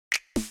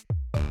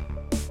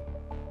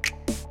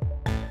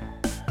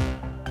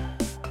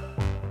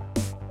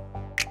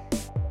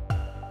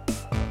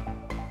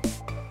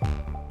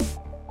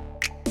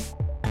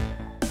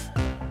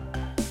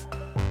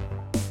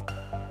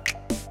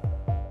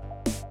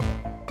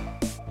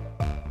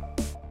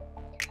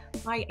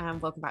Hi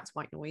and welcome back to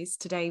White Noise.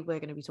 Today we're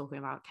going to be talking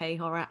about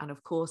K-horror and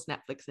of course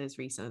Netflix's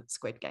recent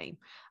Squid Game.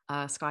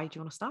 Skye, do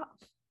you want to start?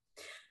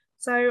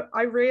 So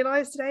I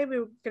realised today we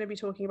were going to be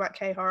talking about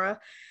K-horror,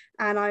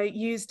 and I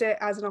used it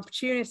as an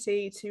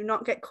opportunity to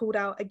not get called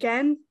out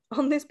again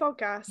on this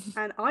podcast,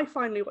 and I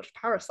finally watched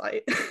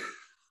Parasite.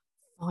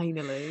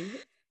 Finally.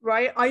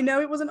 Right? I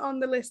know it wasn't on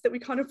the list that we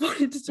kind of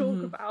wanted to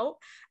talk about,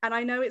 and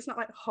I know it's not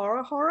like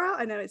horror.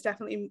 I know it's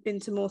definitely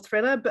into more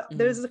thriller, but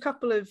there's a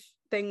couple of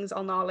things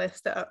on our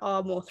list that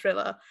are more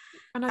thriller.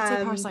 And I'd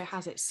say Parasite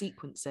has its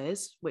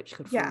sequences, which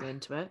could fall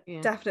into it.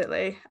 Yeah,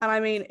 definitely. And I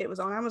mean, it was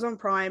on Amazon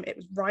Prime. It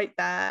was right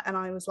there. And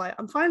I was like,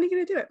 I'm finally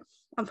going to do it.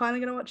 I'm finally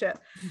going to watch it.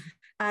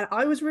 And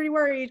I was really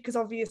worried because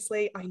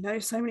obviously I know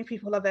so many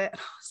people love it. And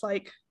I was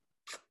like,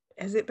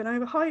 has it been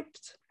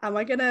overhyped? Am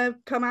I going to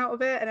come out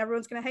of it and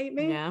everyone's going to hate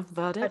me? Yeah,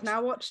 verdict. I've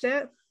now watched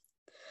it.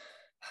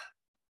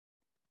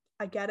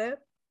 I get it.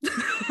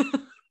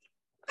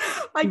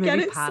 I get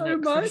it so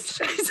much.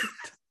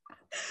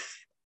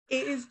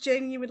 It is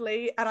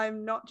genuinely, and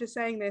I'm not just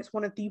saying this,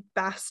 one of the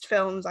best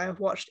films I have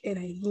watched in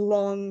a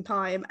long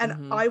time.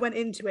 And I went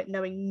into it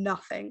knowing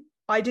nothing.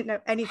 I didn't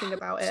know anything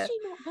about it. How did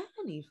you not know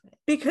anything?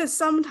 Because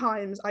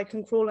sometimes I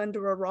can crawl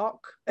under a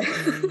rock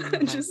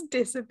and just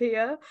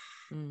disappear.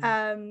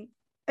 And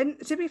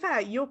to be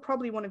fair, you're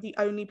probably one of the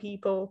only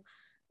people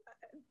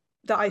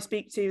that I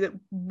speak to that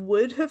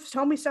would have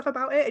told me stuff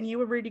about it. And you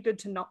were really good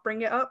to not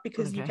bring it up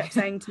because you kept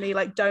saying to me,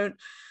 like, don't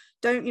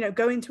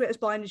go into it as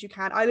blind as you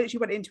can. I literally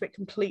went into it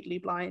completely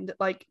blind.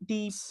 Like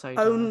the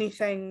only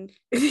thing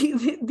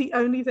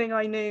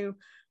I knew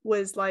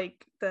was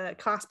like the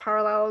class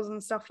parallels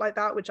and stuff like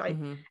that, which I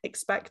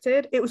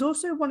expected. It was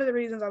also one of the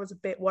reasons I was a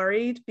bit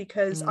worried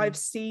because I've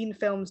seen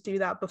films do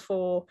that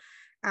before,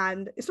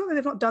 and it's not that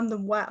they've not done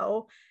them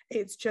well,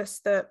 it's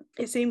just that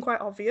it seemed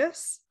quite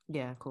obvious.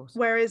 Yeah, of course.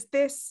 Whereas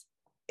this,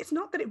 it's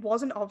not that it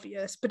wasn't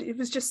obvious, but it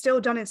was just still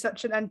done in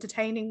such an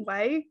entertaining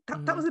way.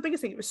 That was the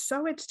biggest thing. It was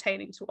so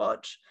entertaining to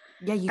watch.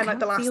 Yeah, you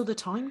can't feel the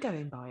time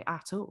going by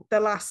at all. The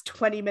last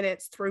 20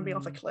 minutes threw me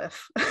off a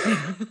cliff.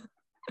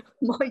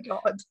 My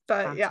God.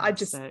 But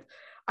fantastic.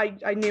 Yeah,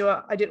 I knew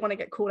I didn't want to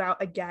get called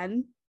out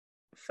again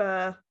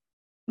for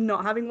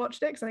not having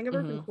watched it, because I think I've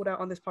ever been called out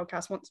on this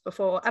podcast once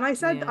before. And I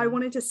said that I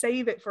wanted to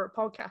save it for a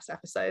podcast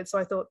episode. So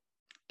I thought,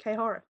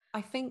 K-horror.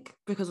 I think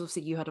because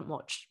obviously you hadn't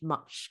watched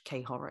much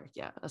K-horror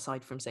yet,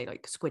 aside from say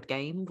like Squid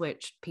Game,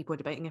 which people are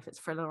debating if it's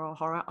thriller or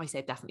horror. I say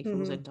it definitely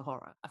falls into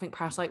horror. I think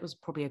Parasite was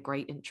probably a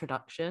great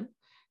introduction,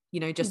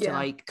 just to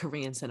like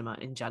Korean cinema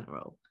in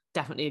general.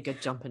 Definitely a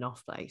good jumping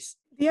off place.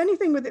 The only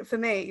thing with it for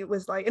me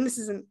was like, and this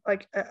isn't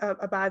like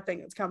a bad thing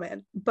that's come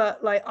in,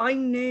 but like I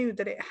knew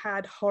that it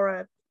had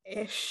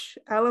horror-ish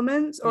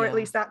elements, or at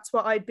least that's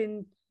what I'd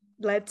been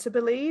led to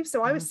believe.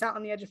 So I was sat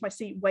on the edge of my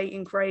seat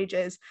waiting for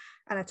ages,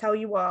 and I tell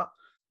you what,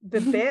 the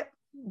bit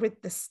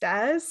with the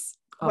stairs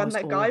when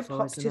that guy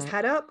popped his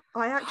head up,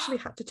 I actually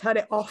had to turn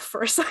it off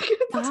for a second.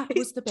 That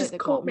was the bit that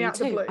got me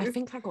too. I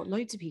think that got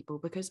loads of people,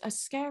 because as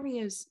scary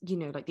as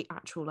like the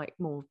actual like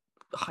more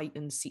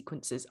heightened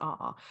sequences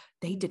are,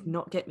 they did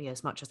not get me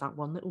as much as that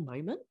one little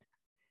moment.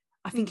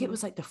 I think it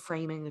was like the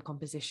framing, the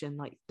composition,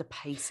 like the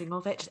pacing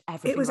of it, just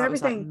everything. It was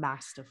everything. Was, like,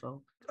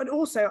 masterful. And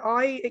also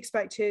I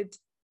expected,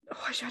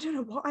 I don't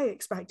know what I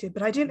expected,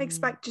 but I didn't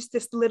expect just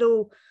this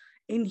little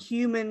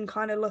inhuman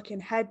kind of looking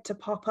head to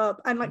pop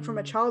up, and like from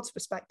a child's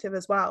perspective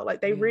as well,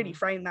 like they really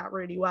framed that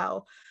really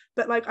well.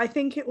 But like I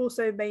think it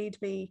also made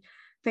me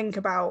think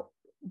about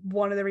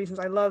one of the reasons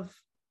I love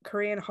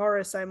Korean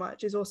horror so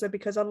much is also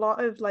because a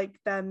lot of like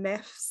their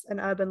myths and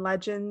urban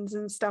legends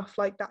and stuff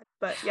like that.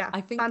 But yeah,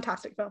 I think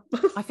fantastic film.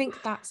 I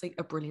think that's like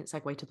a brilliant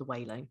segue to The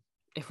Wailing,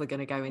 if we're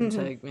going to go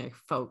into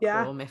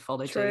folklore,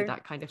 mythology,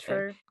 that kind of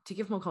thing. To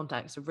give more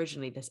context,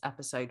 originally this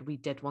episode we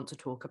did want to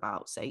talk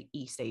about, say,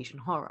 East Asian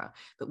horror,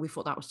 but we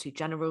thought that was too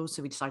general,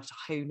 so we decided to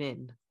hone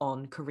in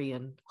on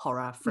Korean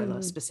horror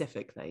thriller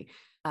specifically.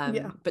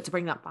 But to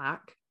bring that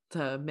back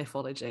to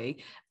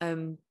mythology,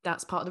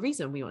 that's part of the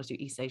reason we want to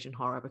do East Asian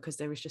horror, because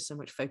there is just so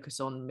much focus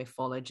on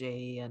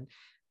mythology, and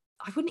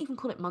I wouldn't even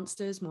call it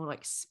monsters, more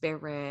like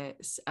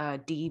spirits,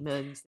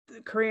 demons.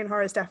 Korean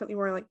horror is definitely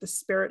more like the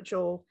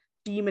spiritual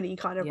demony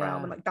kind of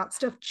realm, and like that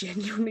stuff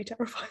genuinely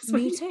terrifies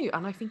me. Me too.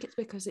 And I think it's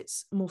because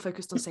it's more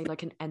focused on say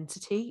like an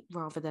entity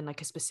rather than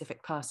like a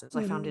specific person. So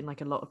I found in like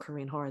a lot of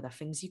Korean horror, there are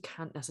things you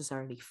can't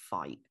necessarily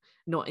fight,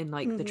 not in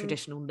like the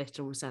traditional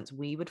literal sense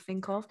we would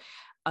think of.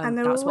 And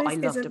that's what I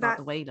loved about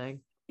The Wailing.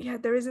 Yeah,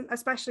 there isn't,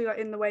 especially like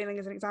in The Wailing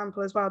as an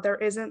example as well, there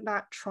isn't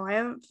that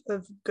triumph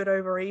of good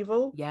over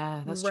evil.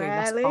 Yeah, that's true.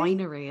 Less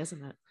binary,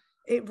 isn't it?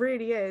 It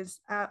really is.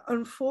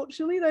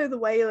 Unfortunately, though, The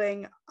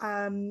Wailing,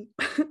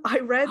 I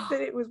read that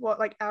it was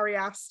like Ari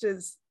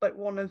Aster's like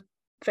one of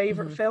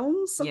favorite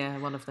films. Yeah,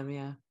 one of them.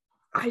 Yeah,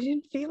 I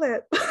didn't feel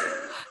it.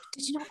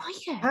 Did you not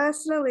like it?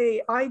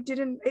 Personally, I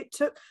didn't. It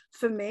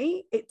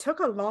took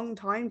a long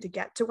time to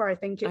get to where I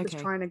think it was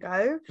trying to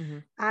go,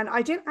 and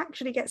I didn't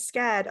actually get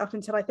scared up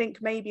until I think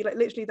maybe like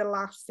literally the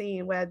last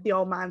scene where the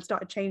old man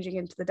started changing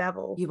into the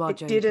devil. You are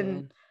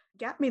joking.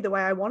 get me the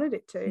way I wanted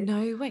it to.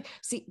 No way.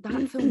 See,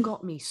 that film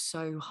got me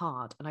so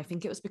hard, and I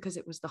think it was because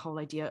it was the whole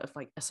idea of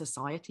like a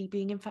society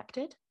being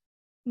infected.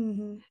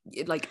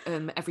 Like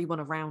everyone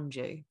around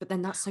you, but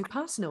then that's so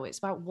personal. It's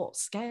about what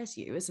scares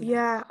you, isn't it?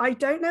 Yeah, I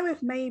don't know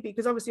if maybe,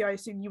 because obviously I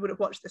assume you would have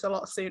watched this a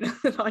lot sooner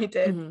than I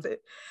did. But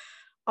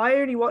I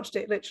only watched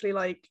it literally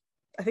like,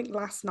 I think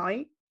last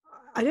night.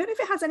 I don't know if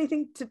it has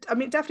anything to, I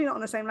mean, definitely not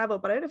on the same level,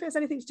 but I don't know if it has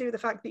anything to do with the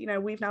fact that, you know,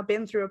 we've now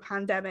been through a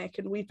pandemic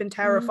and we've been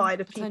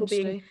terrified of people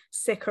being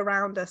sick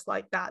around us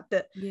like that,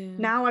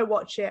 now I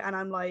watch it and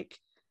I'm like,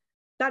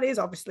 that is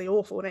obviously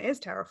awful and it is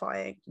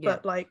terrifying,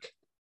 but like,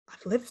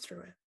 I've lived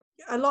through it.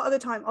 A lot of the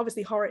time,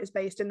 obviously horror is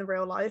based in the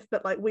real life,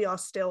 but like we are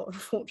still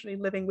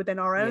unfortunately living within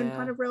our own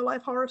kind of real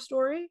life horror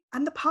story.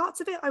 And the parts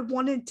of it I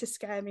wanted to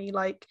scare me,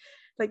 like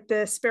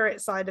the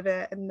spirit side of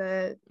it and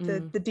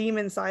the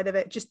demon side of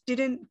it just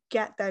didn't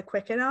get there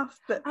quick enough.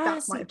 But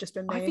that might have just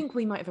been me. I think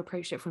we might have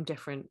approached it from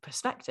different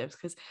perspectives,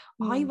 because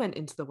I went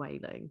into The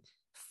Wailing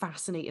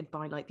fascinated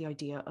by like the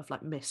idea of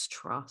like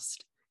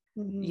mistrust,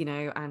 you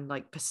know, and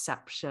like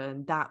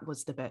perception. That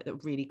was the bit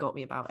that really got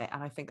me about it,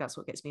 and I think that's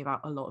what gets me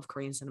about a lot of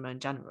Korean cinema in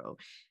general.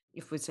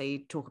 If we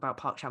say talk about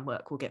Park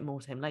Chan-wook, we'll get more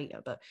to him later,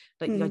 but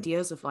like the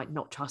ideas of like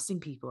not trusting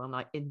people and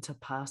like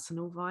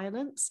interpersonal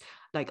violence,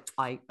 like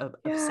I am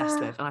obsessed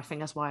with, and I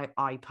think that's why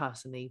I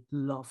personally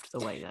loved The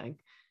Wailing.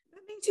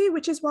 Me too,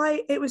 which is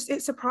why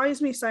it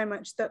surprised me so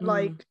much that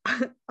like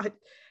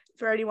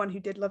for anyone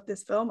who did love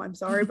this film, I'm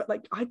sorry, but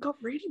like I got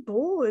really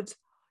bored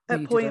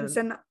at points,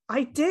 and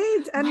I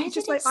did, and where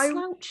just did like it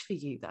slouch for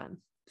you then?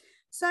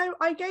 So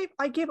I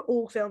give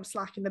all films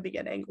slack in the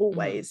beginning,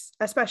 always,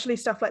 especially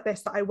stuff like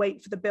this that I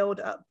wait for the build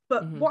up.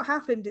 But what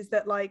happened is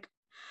that like,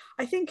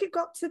 I think it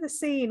got to the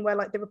scene where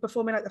like they were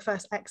performing like the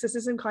first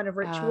exorcism kind of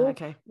ritual,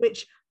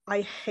 which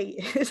I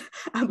hated.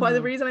 And by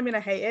the reason I mean I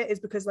hate it is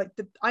because like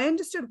I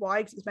understood why,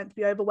 because it's meant to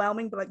be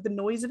overwhelming, but like the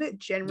noise of it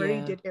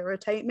generally did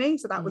irritate me.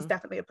 So that was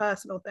definitely a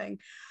personal thing.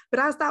 But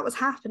as that was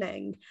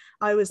happening,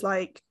 I was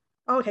like,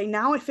 okay,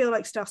 now I feel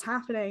like stuff's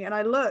happening. And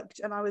I looked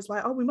and I was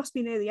like, oh, we must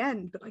be near the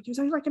end. But like it was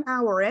only like an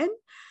hour in.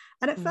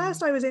 And at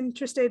first I was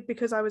interested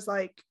because I was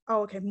like,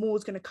 oh, okay,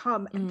 more's going to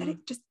come. And then it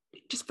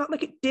just felt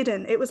like it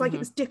didn't. It was like it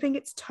was dipping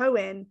its toe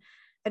in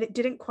and it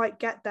didn't quite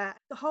get there.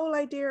 The whole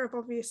idea of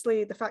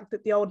obviously the fact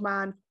that the old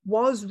man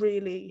was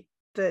really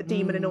the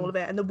demon in all of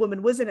it and the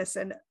woman was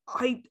innocent.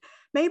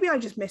 Maybe I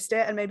just missed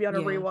it, and maybe on a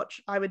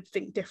rewatch I would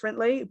think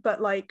differently.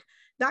 But like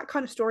that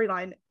kind of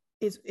storyline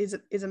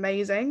is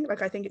amazing.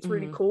 Like I think it's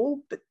really cool,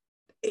 but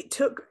it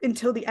took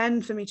until the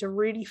end for me to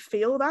really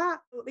feel that.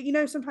 You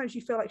know, sometimes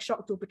you feel like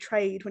shocked or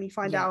betrayed when you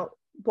find out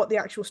what the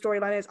actual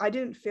storyline is. I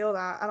didn't feel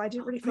that, and I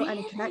didn't really feel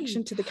any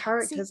connection to the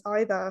characters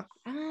either.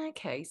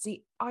 Okay,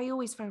 see, I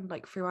always found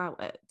like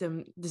throughout it,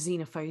 the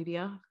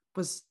xenophobia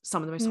was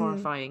some of the most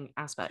horrifying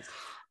aspects.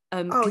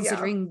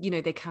 Considering, you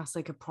know, they cast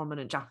like a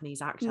prominent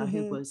Japanese actor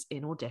who was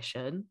in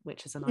Audition,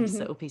 which is a nice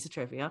little piece of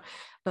trivia,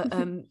 but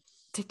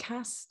to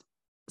cast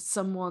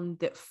someone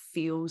that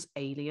feels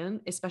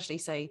alien, especially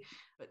say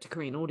to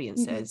Korean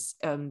audiences,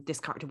 this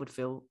character would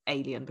feel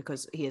alien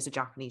because he is a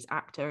Japanese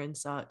actor and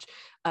such,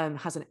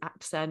 has an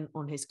accent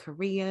on his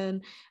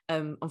Korean.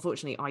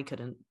 Unfortunately I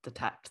couldn't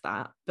detect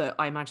that, but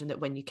I imagine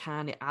that when you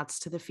can, it adds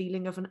to the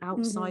feeling of an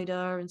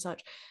outsider and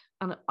such.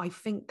 And I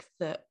think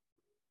that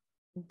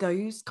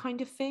those kind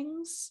of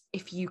things,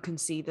 if you can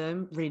see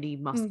them, really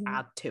must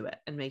add to it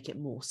and make it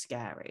more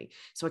scary.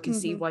 So I can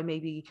see why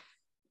maybe,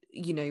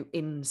 you know,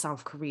 in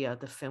South Korea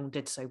the film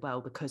did so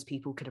well, because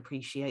people could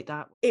appreciate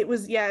that. It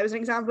was an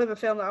example of a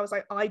film that I was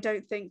like, I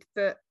don't think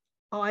that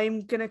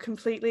I'm gonna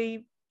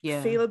completely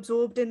feel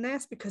absorbed in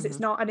this, because it's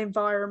not an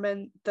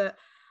environment that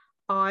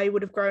I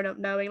would have grown up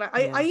knowing. Like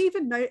I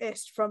even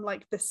noticed from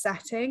like the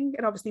setting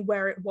and obviously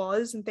where it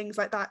was and things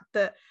like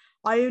that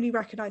I only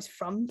recognized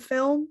from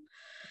film.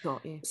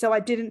 Got you. So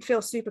I didn't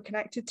feel super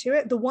connected to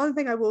it. The one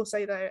thing I will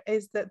say though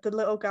is that the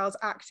little girl's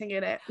acting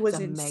in it was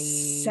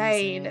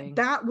insane.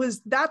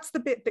 That's the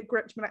bit that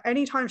gripped me. Like,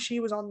 anytime she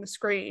was on the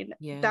screen,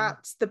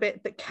 that's the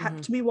bit that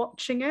kept me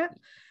watching it.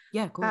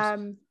 Yeah, of course.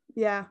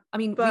 Yeah. I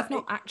mean, we've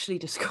not actually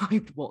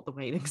described what The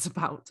Wailing is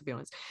about, to be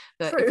honest.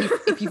 But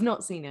if you've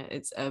not seen it,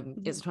 it's a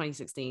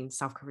 2016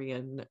 South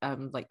Korean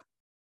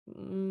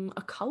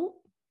a cult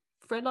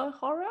thriller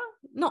horror.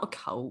 Not a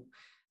cult.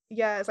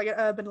 Yeah, it's like an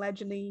urban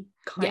legend-y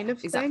kind of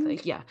thing. Exactly.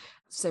 Yeah.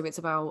 So it's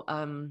about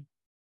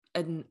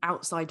an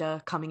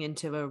outsider coming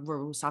into a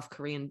rural South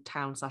Korean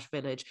town /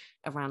 village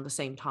around the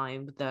same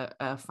time that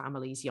a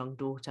family's young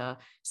daughter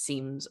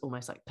seems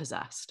almost like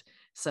possessed.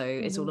 So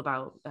it's all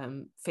about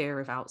fear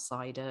of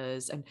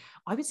outsiders, and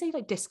I would say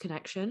like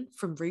disconnection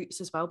from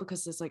roots as well,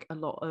 because there's like a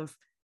lot of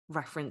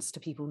reference to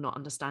people not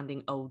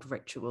understanding old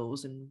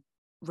rituals and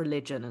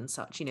religion and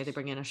such. You know, they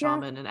bring in a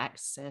shaman, an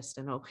exorcist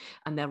and all,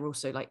 and they're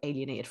also like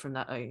alienated from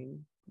their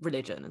own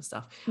religion and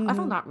stuff. I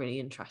found that really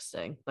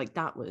interesting. Like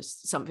that was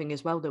something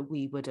as well that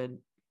we wouldn't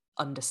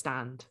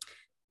understand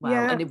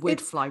well, and it would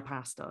fly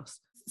past us.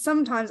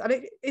 sometimes,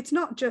 and it's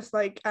not just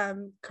like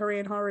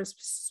Korean horrors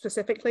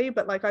specifically,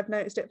 but like I've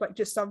noticed it like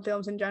just some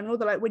films in general,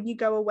 that like when you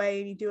go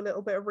away and you do a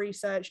little bit of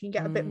research and you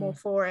get a bit more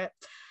for it,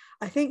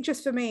 I think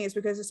just for me is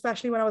because,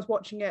 especially when I was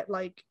watching it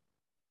like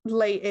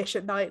late-ish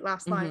at night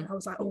last night, I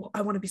was like, oh,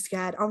 I want to be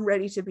scared, I'm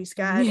ready to be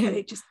scared, and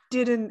it just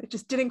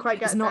didn't quite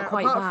get it's not there.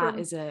 quite Apart that, from,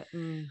 is it?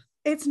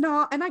 It's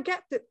not, and I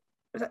get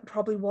that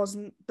probably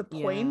wasn't the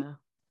point,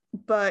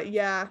 but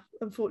yeah,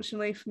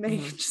 unfortunately for me,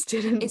 it just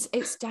didn't.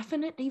 It's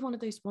definitely one of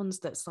those ones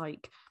that's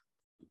like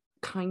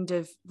kind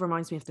of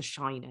reminds me of The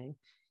Shining.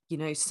 You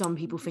know, some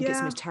people think it's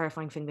the most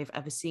terrifying thing they've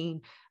ever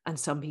seen, and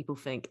some people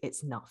think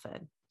it's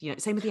nothing. You know,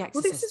 same with The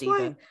Exorcist. Well,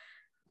 this is why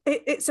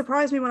it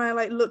surprised me when I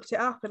like looked it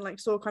up and like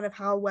saw kind of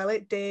how well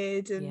it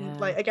did, and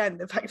like again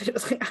the fact that it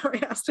was like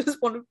Ari Aster's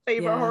one of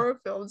favorite horror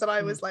films, and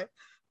I was like,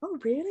 oh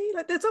really?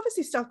 Like there's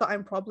obviously stuff that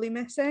I'm probably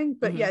missing,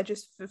 but yeah,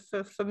 just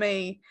for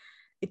me,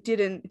 it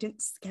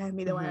didn't scare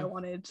me the way I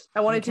wanted.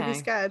 I wanted to be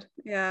scared.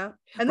 Yeah.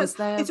 And it's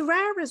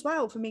rare as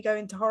well for me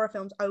going to horror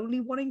films only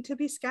wanting to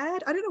be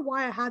scared. I don't know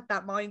why I had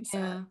that mindset.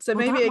 Yeah. So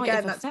well, maybe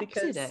again that's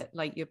because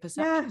like your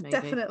perception. Yeah, maybe.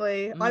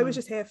 Definitely. I was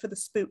just here for the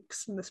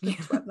spooks, and the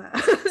spooks went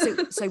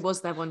there. so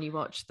was there one you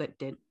watched that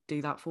did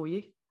do that for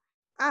you?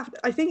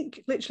 I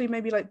think literally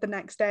maybe like the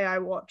next day I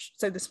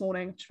watched, so this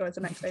morning, the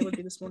next day would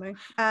be this morning,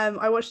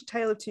 I watched A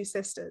Tale of Two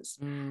Sisters,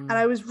 and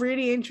I was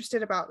really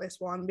interested about this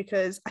one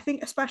because I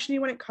think especially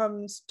when it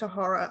comes to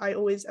horror, I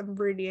always am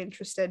really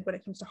interested when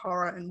it comes to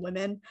horror and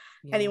women.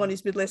 Anyone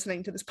who's been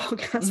listening to this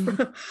podcast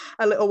for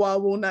a little while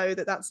will know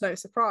that that's no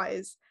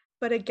surprise,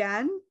 but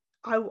again,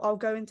 I'll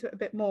go into it a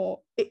bit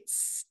more. It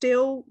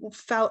still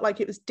felt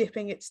like it was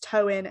dipping its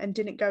toe in and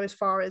didn't go as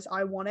far as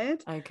I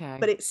wanted,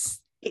 but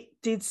it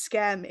did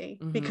scare me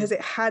because it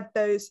had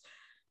those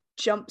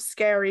jump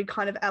scary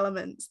kind of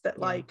elements that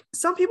like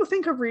some people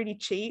think are really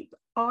cheap.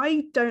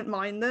 I don't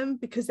mind them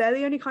because they're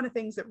the only kind of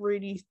things that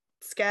really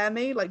scare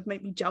me, like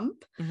make me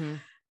jump.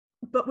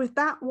 But with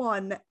that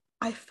one,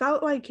 I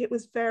felt like it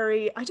was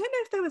very, I don't know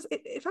if there was,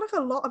 it felt like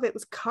a lot of it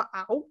was cut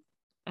out.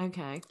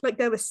 Like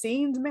there were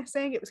scenes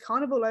missing. It was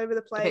kind of all over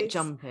the place. A bit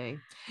jumpy.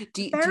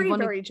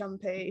 Very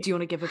jumpy. Do you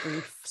want to give a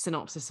brief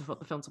synopsis of what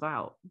the film's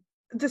about?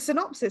 The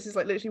synopsis is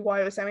like literally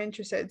why I was so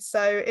interested.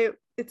 So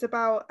it's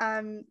about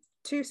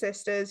two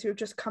sisters who have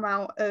just come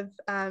out of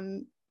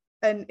an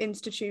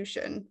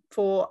institution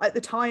for, at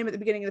the time, at the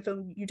beginning of the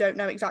film, you don't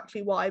know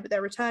exactly why, but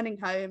they're returning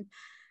home.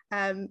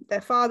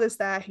 Their father's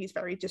there, he's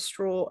very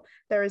distraught.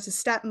 There is a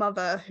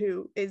stepmother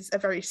who is a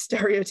very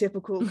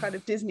stereotypical kind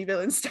of Disney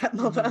villain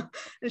stepmother,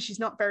 and she's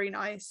not very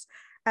nice.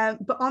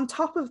 But on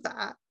top of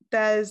that,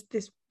 there's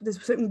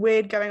something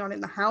weird going on in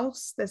the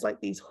house. There's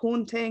like these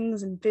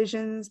hauntings and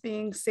visions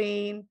being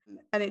seen,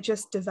 and it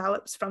just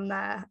develops from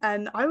there.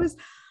 And I was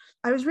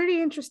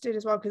really interested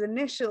as well because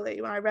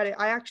initially when I read it,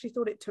 I actually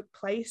thought it took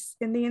place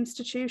in the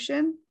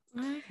institution.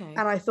 And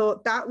I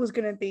thought that was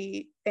going to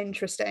be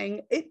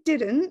interesting. It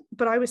didn't,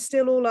 but I was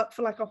still all up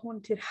for like a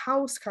haunted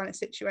house kind of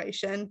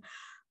situation.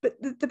 But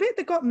the bit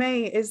that got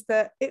me is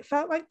that it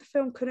felt like the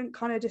film couldn't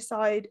kind of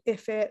decide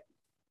if it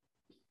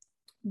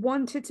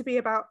wanted to be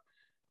about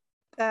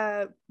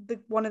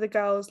one of the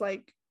girls,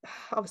 like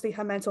obviously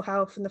her mental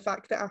health, and the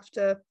fact that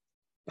after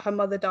her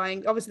mother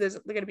dying, obviously there's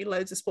going to be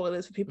loads of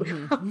spoilers for people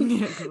who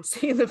haven't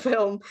seen the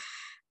film,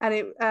 and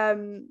it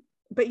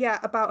but yeah,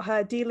 about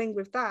her dealing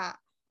with that,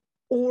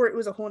 or it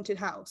was a haunted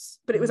house,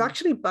 but it was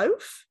actually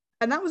both,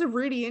 and that was a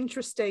really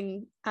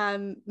interesting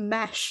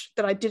mesh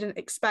that I didn't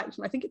expect,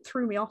 and I think it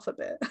threw me off a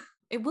bit.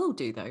 It will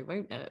do though,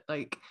 won't it?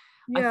 Like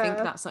I think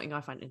that's something I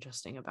find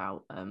interesting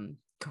about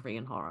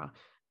Korean horror,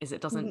 is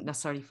it doesn't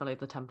necessarily follow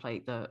the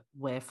template that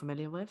we're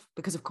familiar with,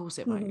 because of course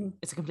it won't.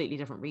 It's a completely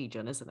different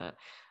region, isn't it?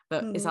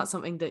 But is that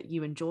something that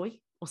you enjoy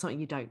or something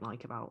you don't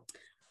like about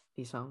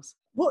these films?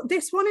 Well,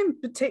 this one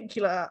in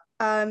particular,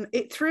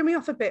 it threw me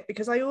off a bit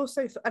because I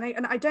also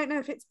and I don't know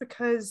if it's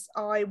because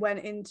I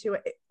went into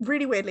it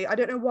really weirdly. I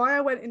don't know why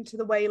I went into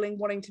The Wailing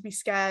wanting to be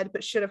scared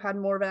but should have had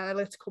more of an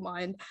analytical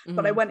mind,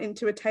 but I went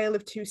into A Tale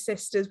of Two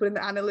Sisters with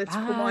an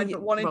analytical mind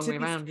but wanting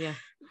to be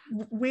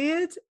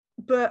weird.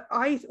 But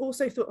I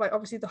also thought, like,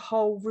 obviously the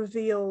whole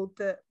reveal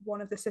that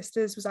one of the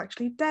sisters was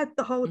actually dead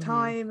the whole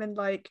time, and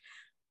like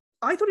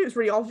I thought it was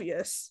really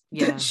obvious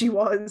that she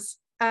was,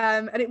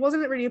 and it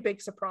wasn't really a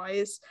big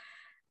surprise.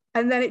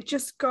 And then it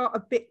just got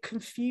a bit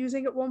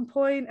confusing at one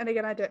point, and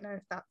again, I don't know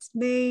if that's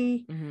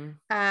me.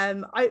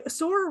 I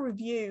saw a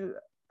review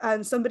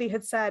and somebody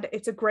had said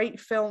it's a great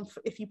film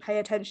if you pay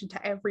attention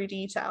to every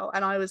detail,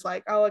 and I was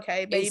like, oh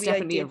okay, maybe it's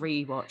definitely a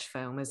rewatch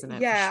film, isn't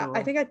it? Yeah, for sure.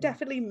 I think I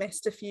definitely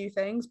missed a few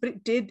things, but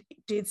it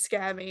did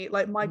scare me.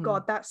 Like my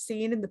god, that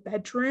scene in the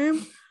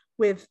bedroom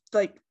with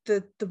like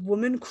the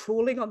woman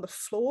crawling on the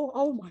floor,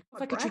 oh my god,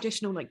 like a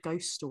traditional like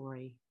ghost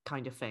story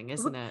kind of thing,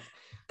 isn't it?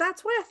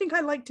 That's why I think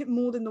I liked it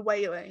more than The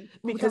Wailing,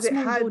 because it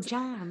had your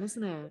jam,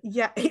 isn't it?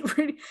 Yeah, it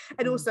really.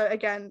 And also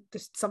again,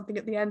 just something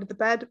at the end of the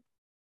bed,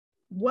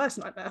 worst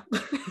nightmare.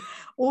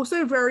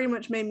 Also very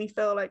much made me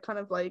feel like kind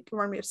of like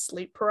remind me of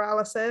sleep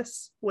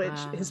paralysis, which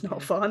is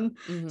not fun.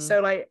 So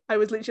like I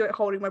was literally like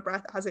holding my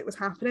breath as it was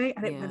happening,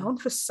 and it went on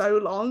for so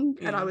long,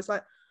 and I was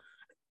like,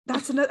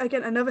 that's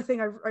another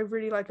thing I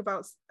really like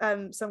about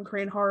some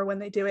Korean horror when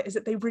they do it, is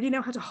that they really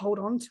know how to hold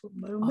on to a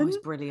moment. Oh, it's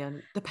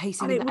brilliant. The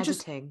pacing and the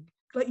editing.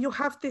 Like you'll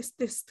have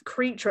this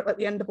creature at like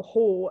the end of a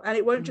hall, and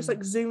it won't just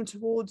like zoom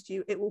towards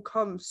you. It will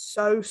come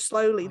so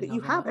slowly that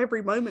you have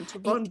every moment to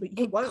run, but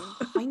you won't.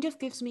 Kind of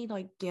gives me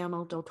like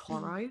Guillermo del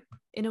Toro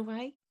in a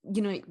way.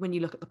 You know, when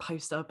you look at the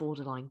poster,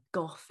 borderline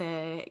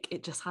gothic,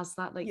 it just has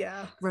that like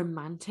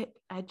romantic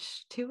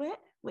edge to it,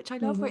 which I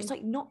love, where it's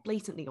like not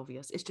blatantly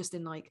obvious. It's just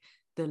in like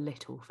the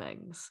little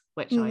things,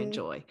 which I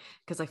enjoy,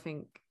 because I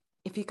think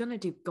if you're going to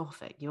do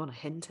gothic, you want to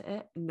hint at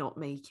it, not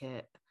make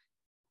it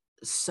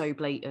so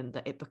blatant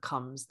that it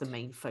becomes the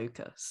main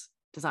focus.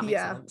 Does that make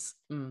sense?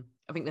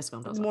 I think this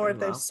film does more really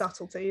of those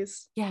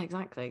subtleties. Yeah,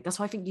 exactly. That's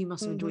why I think you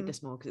must have enjoyed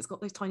this more, because it's got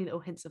those tiny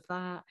little hints of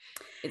that.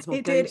 It's more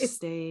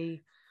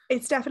ghosty.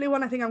 It's definitely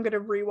one I think I'm going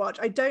to rewatch.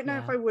 I don't know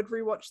if I would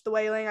rewatch The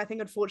Wailing. I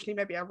think unfortunately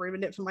maybe I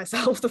ruined it for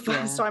myself the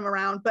first time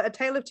around. But A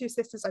Tale of Two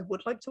Sisters I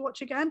would like to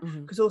watch again,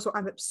 because also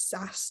I'm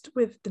obsessed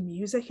with the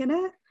music in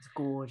it. It's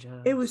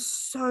gorgeous. It was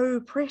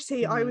so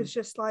pretty. I was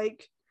just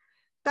like,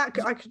 I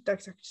could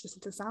just listen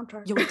to the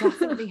soundtrack. You'll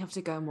definitely have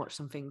to go and watch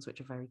some things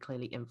which are very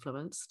clearly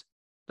influenced.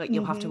 Like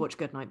you'll have to watch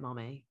Goodnight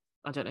Mommy.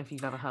 I don't know if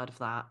you've ever heard of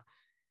that.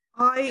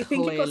 I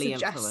think it got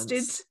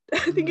suggested.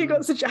 I think it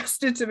got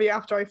suggested to me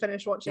after I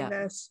finished watching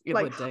this.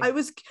 Like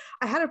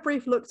I had a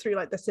brief look through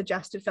like the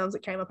suggested films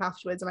that came up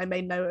afterwards, and I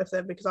made note of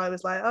them because I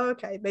was like, oh,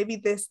 okay, maybe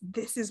this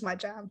is my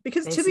jam.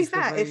 Because to be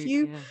fair, if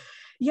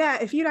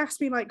you'd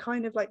asked me like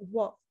kind of like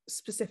what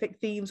specific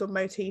themes or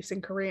motifs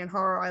in Korean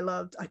horror I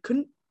loved, I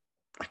couldn't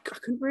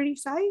really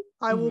say.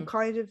 I will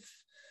kind of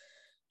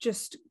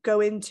just go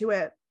into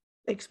it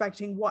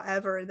expecting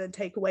whatever and then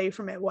take away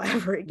from it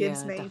whatever it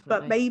gives me. Definitely.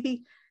 But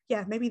maybe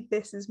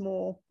this is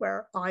more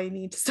where I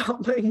need to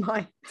start putting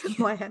my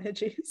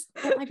energies.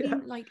 But I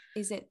mean, like,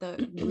 is it that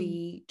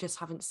we just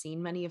haven't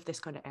seen many of this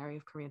kind of area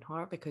of Korean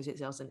horror because it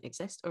doesn't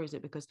exist, or is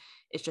it because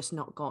it's just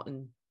not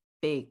gotten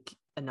big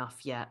enough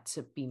yet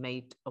to be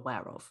made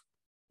aware of,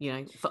 you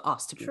know, for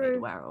us to be made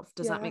aware of?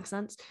 Does that make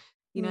sense?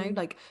 You know,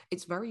 like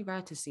it's very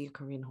rare to see a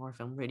Korean horror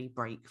film really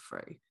break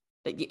through.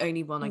 Like the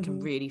only one I can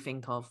really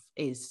think of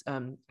is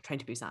Train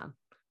to Busan,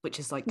 which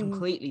is like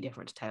completely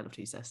different to Tale of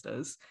Two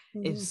Sisters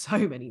in so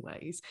many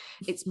ways.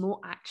 It's more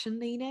action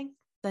leaning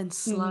than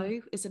slow,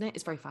 isn't it?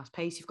 It's very fast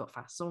paced. You've got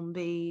fast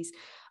zombies.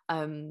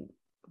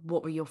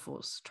 What were your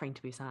thoughts? Train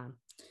to Busan.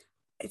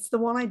 It's the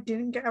one I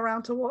didn't get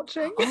around to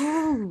watching.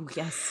 Oh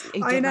yes,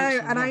 I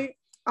know,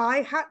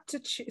 I had to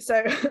choose.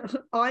 So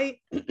I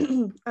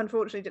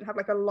unfortunately didn't have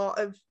like a lot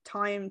of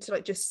time to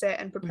like just sit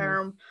and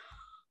prepare and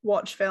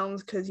watch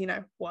films because, you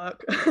know,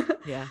 work.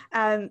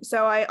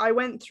 So I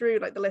went through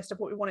like the list of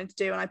what we wanted to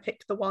do, and I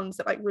picked the ones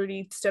that like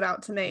really stood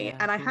out to me,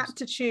 and I had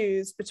to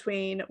choose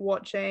between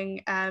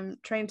watching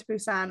Train to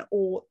Busan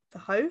or The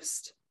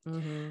Host.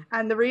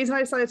 And the reason I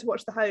decided to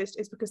watch The Host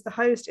is because The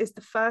Host is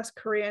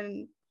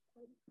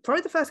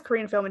probably the first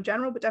Korean film in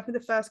general, but definitely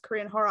the first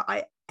Korean horror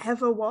I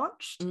ever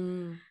watched.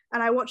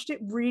 And I watched it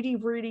really,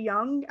 really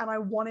young, and I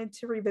wanted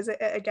to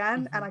revisit it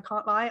again. And I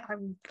can't lie,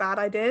 I'm glad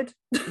I did.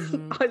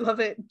 I love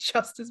it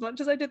just as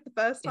much as I did the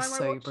first time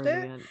I watched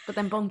it. But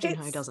then Bong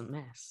Joon-ho doesn't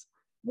miss.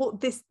 Well,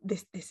 this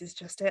is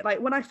just it.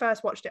 Like when I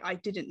first watched it, I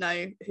didn't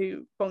know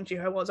who Bong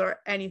Joon-ho was or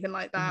anything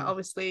like that.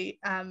 Obviously,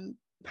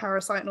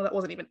 Parasite and all that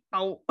wasn't even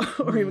out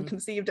or even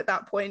conceived at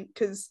that point,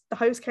 because The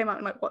Host came out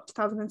in like what,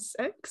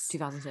 2006?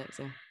 2006,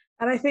 yeah.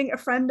 And I think a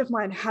friend of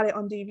mine had it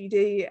on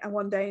DVD, and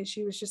one day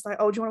she was just like,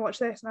 oh, do you want to watch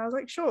this? And I was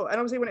like, sure. And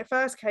obviously when it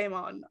first came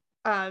on,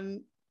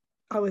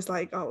 I was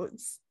like, oh,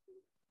 it's,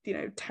 you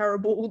know,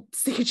 terrible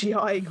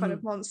CGI kind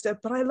of monster.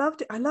 But I loved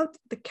it. I loved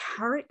the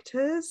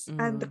characters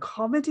and the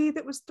comedy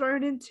that was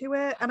thrown into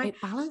it. And it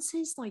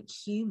balances like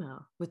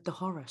humor with the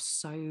horror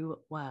so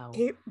well.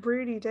 It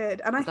really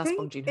did. And I think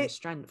Bong Joon-ho's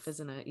strength,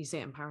 isn't it? You see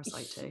it in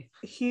Parasite too.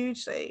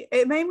 Hugely.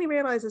 It made me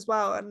realize as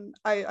well, and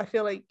I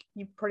feel like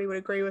you probably would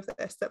agree with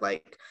this, that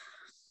like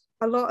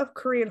a lot of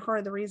Korean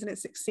horror, the reason it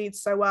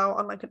succeeds so well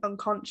on like an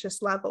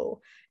unconscious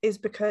level is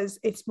because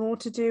it's more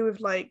to do with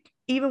like,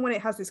 even when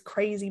it has this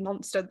crazy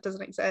monster that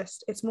doesn't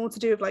exist, it's more to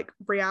do with like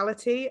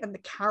reality and the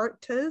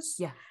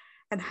characters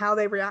and how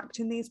they react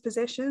in these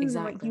positions.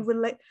 Exactly.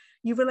 And like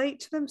you relate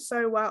to them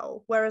so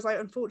well. Whereas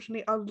like,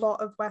 unfortunately, a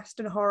lot of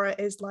Western horror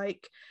is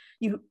like,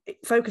 it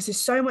focuses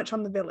so much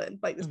on the villain,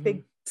 like this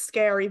big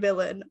scary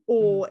villain,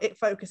 or it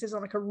focuses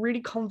on like a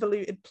really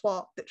convoluted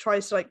plot that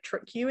tries to like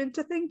trick you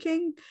into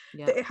thinking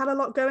that it had a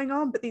lot going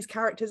on, but these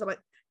characters are like,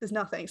 there's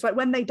nothing. So like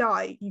when they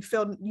die, you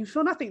feel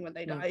nothing when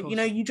they die. You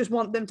know, you just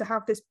want them to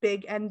have this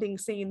big ending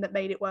scene that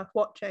made it worth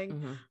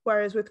watching.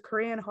 Whereas with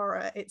Korean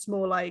horror, it's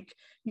more like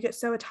you get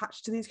so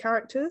attached to these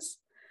characters.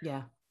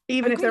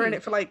 Even if they're in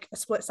it for like a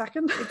split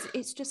second.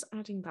 It's just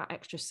adding that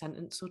extra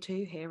sentence or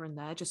two here and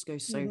there just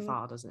goes so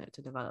far, doesn't it,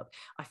 to develop.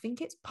 I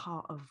think it's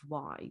part of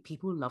why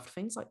people loved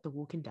things like The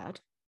Walking Dead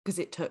because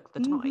it took the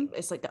time.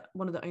 It's like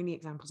one of the only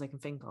examples I can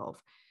think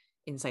of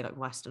in, say, like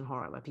Western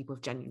horror where people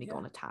have genuinely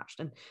gone attached,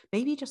 and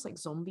maybe just like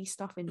zombie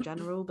stuff in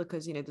general,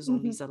 because the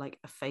zombies are like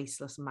a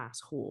faceless mass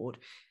horde.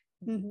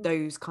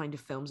 Those kind of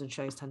films and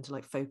shows tend to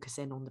like focus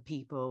in on the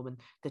people and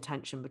the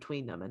tension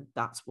between them, and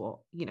that's what,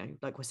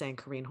 like we're saying,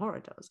 Korean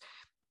horror does.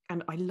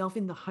 And I love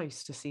in The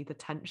Host to see the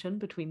tension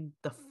between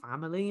the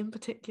family in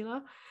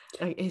particular.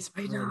 Like, it's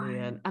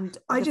brilliant. And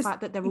the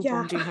fact that they're all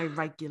Bong Joon-ho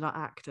regular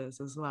actors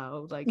as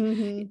well. Like,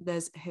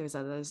 there's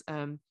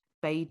Bae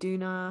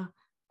Doona,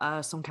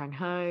 Song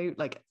Kang-ho,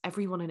 like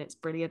everyone in it's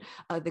brilliant.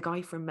 The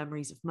guy from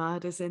Memories of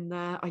Murder's in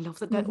there. I love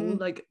that they're all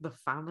like the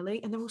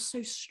family, and they're all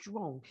so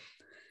strong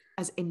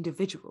as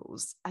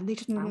individuals, and they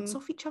just bounce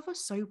off each other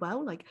so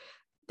well. Like,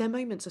 their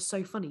moments are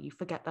so funny, you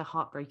forget they're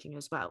heartbreaking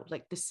as well.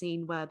 Like the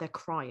scene where they're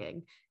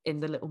crying in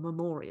the little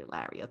memorial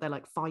area, they're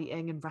like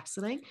fighting and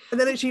wrestling, and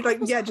then literally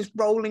like just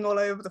rolling all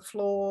over the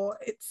floor.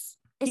 It's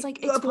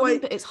like, it's funny,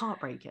 but it's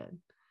heartbreaking.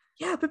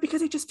 Yeah, but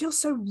because it just feels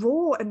so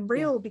raw and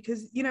real,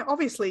 because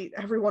obviously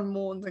everyone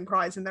mourns and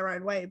cries in their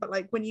own way, but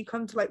like when you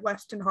come to like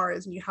Western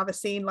horrors and you have a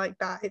scene like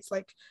that, it's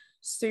like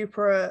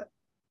super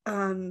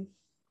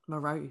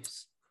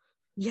morose.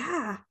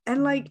 Yeah,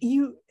 and like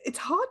it's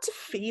hard to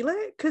feel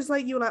it, because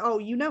like you're like, oh,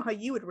 how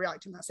you would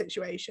react in that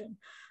situation,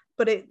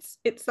 but it's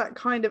that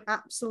kind of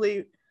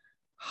absolute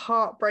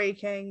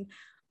heartbreaking.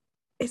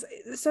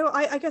 So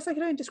I guess I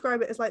can only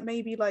describe it as like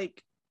maybe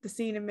like the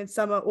scene in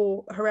Midsommar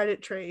or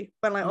Hereditary,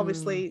 when like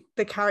obviously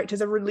the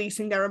characters are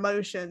releasing their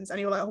emotions, and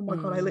you're like, oh my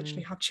god, I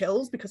literally have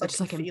chills because I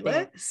can feel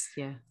it.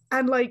 Yeah,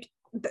 and like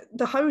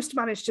the host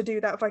managed to do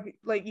that with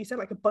like you said,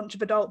 like a bunch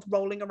of adults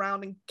rolling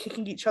around and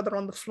kicking each other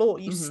on the floor.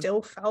 You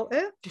still felt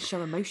it. Just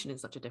show emotion in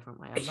such a different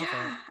way. I love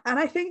it. And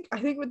I think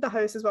with the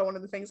host as well, one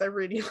of the things I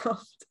really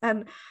loved,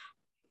 and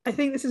I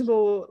think this is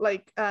more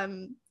like a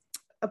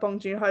Bong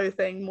Joon-ho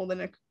thing more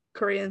than a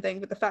Korean thing,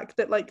 but the fact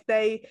that like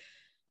they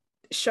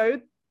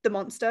showed the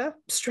monster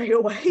straight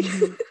away.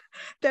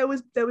 there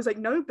was like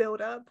no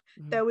build up.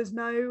 There was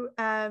no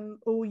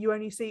you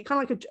only see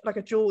kind of like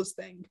a Jaws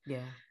thing.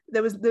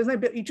 There was no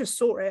bit, you just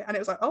saw it and it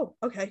was like, oh,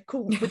 okay,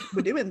 cool,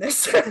 we're doing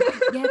this.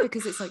 Yeah,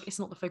 because it's like, it's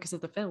not the focus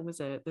of the film, is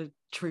it? The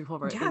true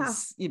horror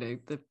is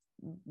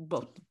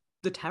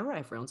the terror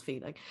everyone's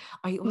feeling.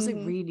 I also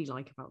really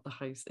like about The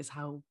Host is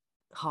how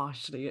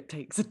harshly it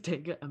takes a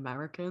dig at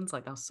Americans.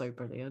 Like, that's so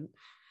brilliant.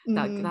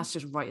 That's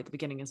just right at the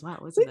beginning as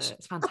well, isn't it?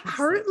 It's fantastic.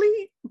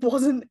 Apparently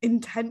wasn't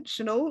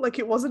intentional. Like,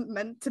 it wasn't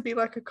meant to be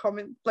like a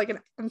comment, like an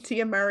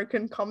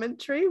anti-American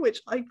commentary,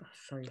 which I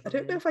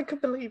don't know if I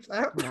could believe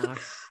that. No,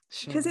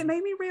 because it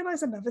made me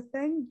realize another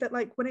thing, that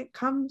like when it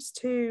comes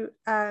to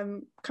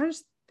kind of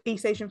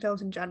East Asian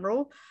films in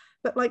general,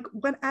 but like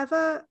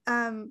whenever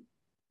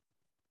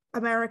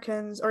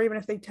Americans, or even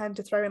if they tend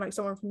to throw in like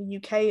someone from the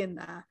UK in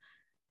there,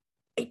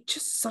 it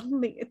just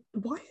suddenly,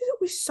 why is it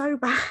always so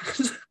bad?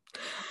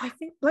 I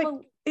think like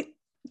it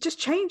just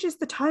changes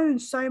the tone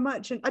so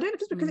much, and I don't know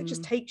if it's because it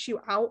just takes you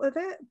out of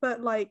it,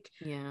 but like,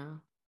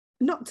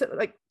 not to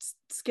like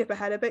skip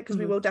ahead a bit, because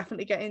we will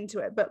definitely get into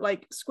it, but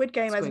like Squid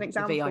Game as an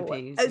example,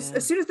 VIPs,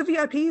 as soon as the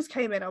VIPs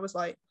came in, I was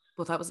like,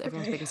 well, that was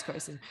everyone's biggest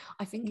criticism.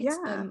 I think it's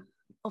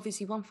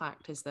obviously one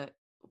fact is that,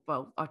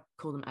 well, I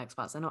call them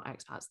expats, they're not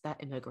expats, they're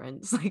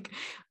immigrants, like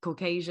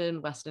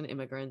Caucasian Western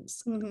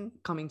immigrants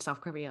coming to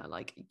South Korea.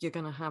 Like, you're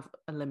gonna have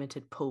a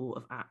limited pool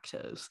of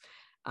actors,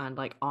 and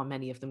like, are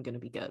many of them going to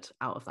be good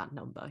out of that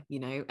number,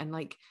 and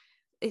like,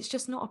 it's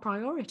just not a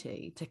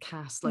priority to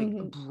cast like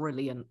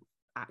brilliant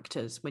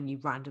actors when you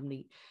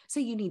randomly say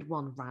you need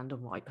one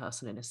random white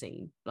person in a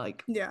scene.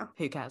 Like,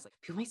 who cares? Like,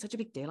 people make such a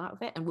big deal out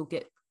of it, and we'll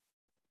get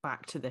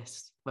back to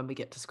this when we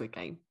get to Squid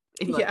Game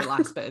in like the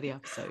last bit of the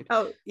episode.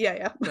 But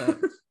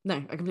no,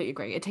 I completely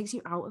agree. It takes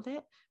you out of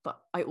it, but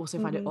I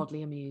also find it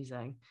oddly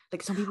amusing.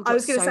 Like, some people I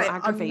was get gonna so say,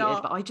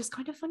 aggravated, but I just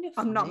kind of find it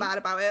funny. I'm not mad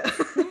about it.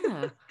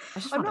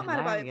 I'm not mad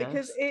about it,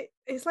 because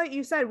it's like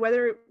you said,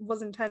 whether it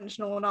was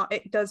intentional or not,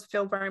 it does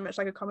feel very much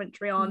like a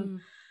commentary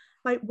on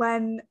like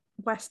when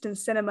Western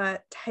cinema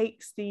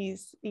takes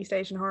these East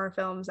Asian horror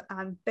films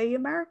and they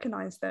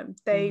Americanize them,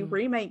 they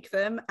remake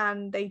them,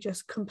 and they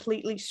just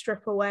completely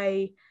strip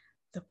away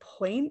the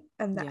point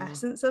and the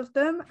essence of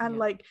them. And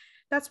like,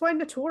 that's why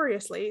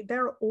notoriously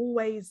they're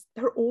always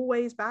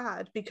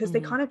bad, because they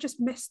kind of just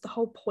miss the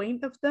whole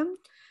point of them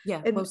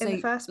in the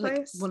first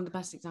place. One of the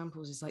best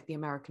examples is like the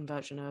American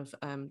version of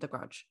The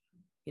Grudge,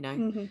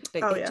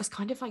 it just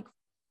kind of like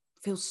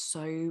feels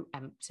so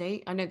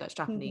empty. I know that's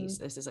Japanese,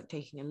 this is like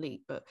taking a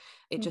leap, but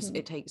it just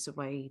it takes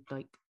away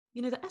like,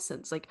 the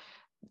essence. Like,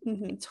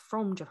 it's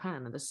from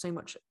Japan, and there's so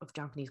much of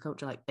Japanese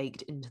culture like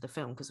baked into the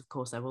film, because of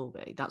course there will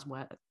be, that's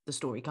where the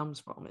story comes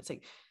from. It's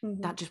like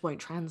that just won't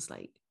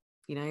translate,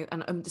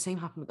 and the same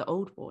happened with the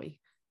Old Boy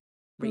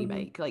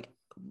remake. Like,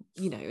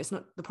 it's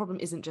not, the problem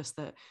isn't just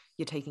that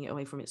you're taking it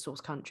away from its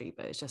source country,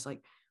 but it's just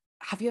like,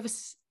 you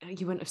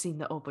wouldn't have seen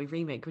the Old Boy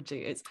remake, would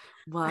you? It's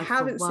word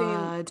for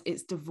word,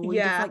 it's devoid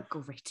of like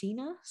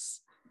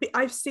grittiness.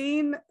 I've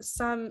seen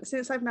some,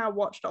 since I've now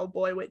watched Old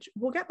Boy, which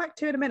we'll get back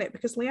to in a minute,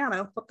 because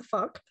Lyanna, what the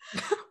fuck?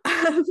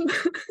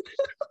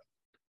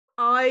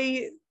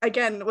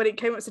 Again, when it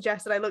came up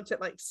suggested, I looked at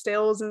like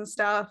stills and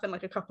stuff and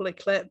like a couple of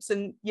clips,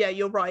 and yeah,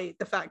 you're right,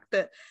 the fact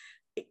that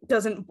it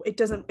doesn't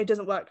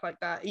work like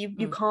that.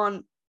 You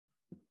can't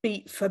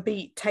beat for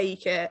beat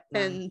take it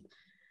and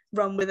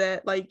run with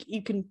it. Like,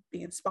 you can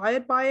be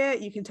inspired by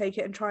it, you can take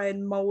it and try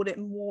and mold it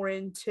more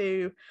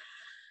into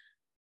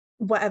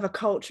whatever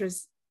culture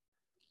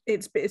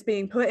it's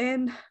being put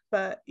in,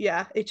 but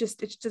yeah, it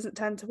just doesn't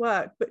tend to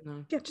work. But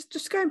yeah,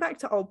 just going back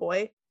to Old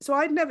Boy, so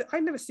I'd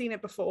never seen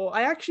it before.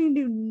 I actually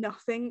knew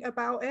nothing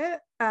about it.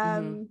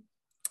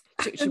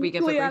 Should we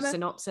give a brief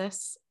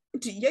synopsis?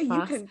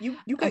 Yeah, first?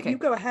 you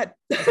go ahead.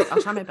 Okay,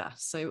 I'll try my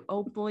best. So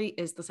Old Boy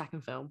is the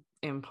second film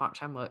in Park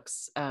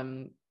Chan-wook's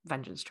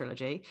Vengeance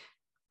trilogy.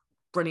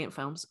 Brilliant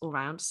films all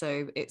round.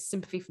 So it's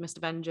Sympathy for Mr.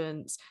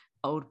 Vengeance,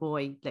 Old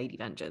Boy, Lady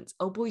Vengeance.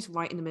 Old Boy's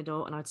right in the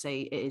middle, and I'd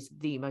say it is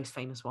the most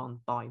famous one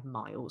by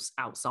miles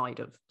outside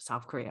of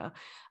South Korea.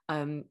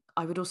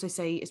 I would also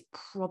say it's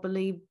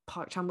probably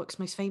Park Chan-wook's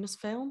most famous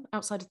film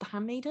outside of The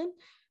Handmaiden.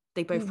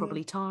 They both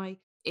probably tie.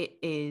 It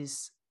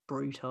is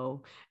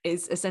brutal.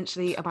 It's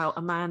essentially about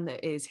a man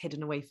that is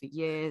hidden away for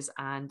years,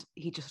 and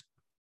he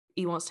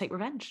wants to take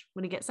revenge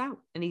when he gets out,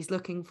 and he's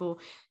looking for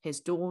his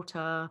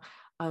daughter.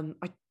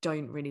 I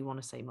don't really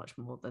want to say much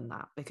more than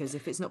that, because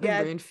if it's not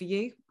been ruined for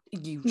you,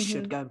 you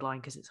should go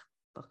blind, because it's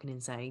fucking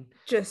insane.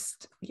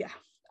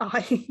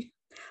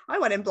 I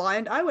went in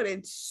blind. I went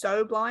in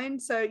so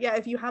blind. So yeah,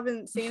 if you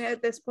haven't seen it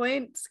at this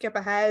point, skip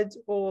ahead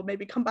or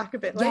maybe come back a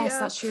bit later. Yes,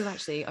 that's true.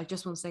 Actually, I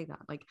just want to say that,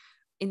 like,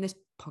 in this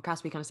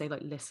podcast, we kind of say,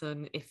 like,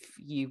 listen if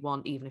you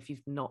want, even if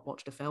you've not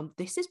watched a film.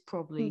 This is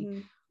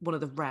probably one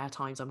of the rare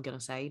times I'm going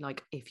to say,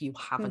 like, if you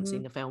haven't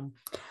seen the film,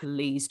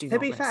 please do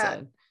not listen.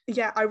 Fair,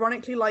 yeah,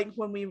 ironically, like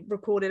when we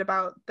recorded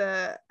about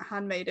The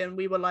Handmaiden,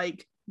 we were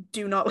like,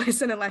 do not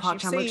listen unless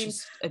you've seen.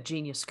 Just a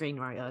genius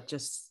screenwriter,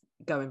 just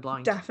going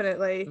blind.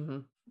 Definitely.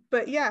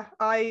 But yeah,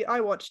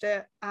 I watched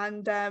it,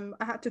 and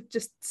I had to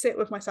just sit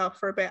with myself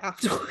for a bit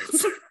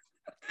afterwards.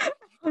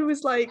 I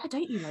was like,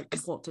 don't you like,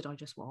 what did I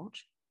just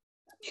watch?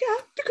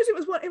 Yeah, because it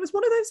was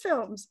one of those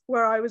films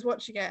where I was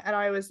watching it and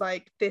I was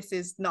like, this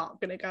is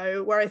not going to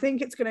go where I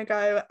think it's going to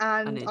go,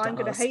 and I'm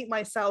going to hate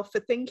myself for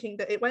thinking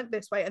that it went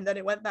this way and then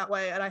it went that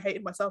way, and I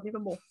hated myself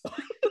even more.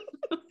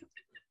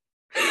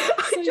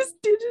 I just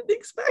didn't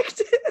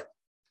expect it.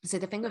 So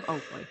the thing with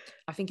Old Boy,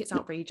 I think it's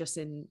outrageous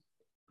in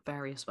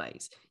various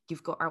ways.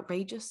 You've got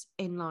outrageous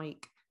in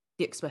like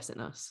the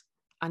explicitness,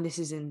 and this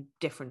is in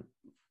different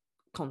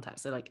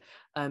context. So like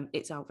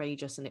it's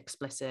outrageous and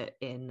explicit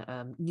in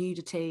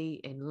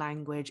nudity, in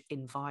language,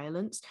 in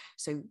violence.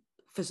 So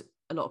for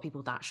a lot of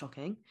people, that's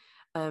shocking.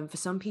 For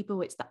some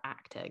people, it's the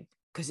acting,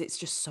 because it's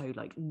just so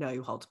like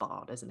no holds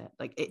barred, isn't it?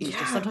 Like it is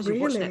just sometimes you're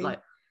watching it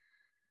like,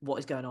 what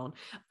is going on?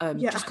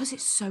 Just because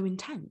it's so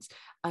intense.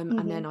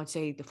 And then I'd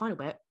say the final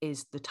bit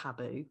is the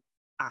taboo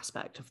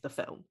aspect of the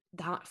film.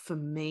 That for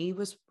me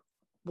was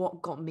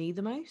what got me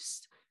the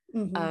most.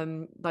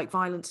 Like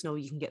violence and all,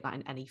 you can get that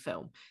in any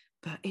film,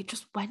 but it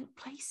just went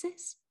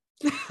places.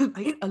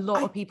 Like a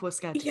lot of people are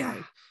scared to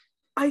go.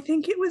 I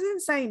think it was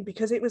insane,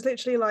 because it was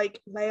literally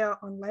like layer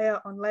on layer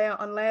on layer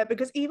on layer,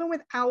 because even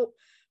without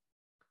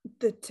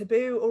the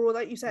taboo, or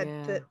like you said,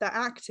 the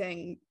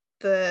acting,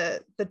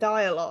 the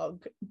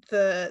dialogue,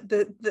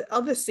 the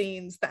other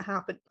scenes that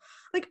happened,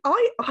 like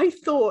I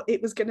thought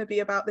it was going to be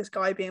about this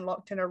guy being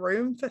locked in a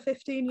room for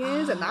 15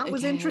 years, and that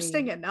was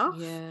interesting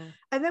enough.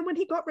 And then when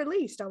he got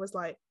released, I was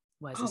like,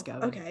 where's this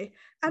going? Okay.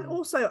 And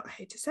also, I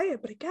hate to say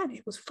it, but again,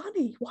 it was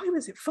funny. Why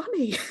was it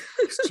funny?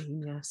 It's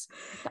genius.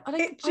 I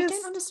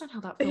don't understand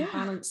how that film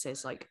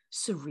balances like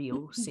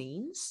surreal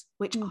scenes,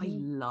 which I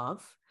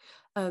love,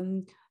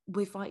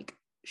 with like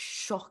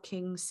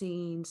shocking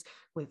scenes,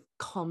 with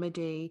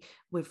comedy,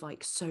 with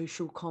like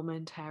social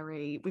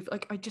commentary, with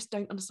like, I just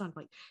don't understand.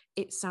 Like,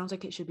 it sounds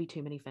like it should be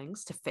too many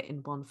things to fit in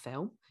one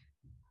film,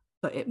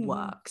 but it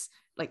works.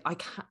 Like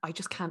I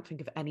just can't think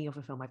of any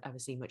other film I've ever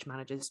seen which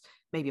manages,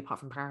 maybe apart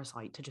from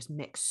Parasite, to just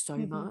mix so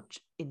much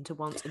into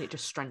once, and it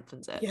just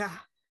strengthens it. Yeah.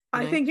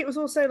 I think it was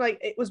also like,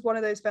 it was one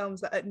of those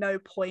films that at no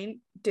point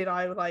did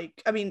I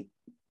like, I mean,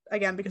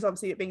 again, because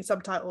obviously it being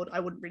subtitled, I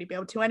wouldn't really be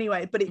able to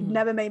anyway, but it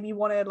never made me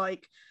want to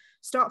like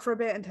start for a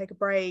bit and take a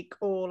break,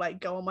 or like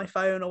go on my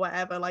phone or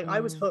whatever. Like I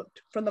was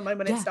hooked from the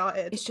moment it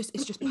started. It's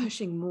just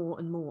pushing more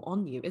and more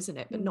on you, isn't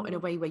it? But not in a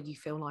way where you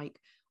feel like,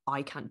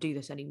 I can't do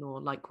this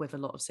anymore, like with a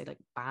lot of, say, like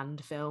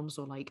banned films,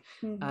 or like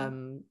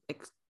I've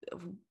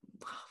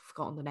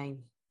forgotten the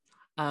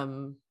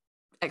name,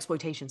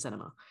 exploitation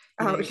cinema.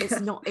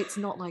 It's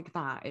not like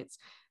that.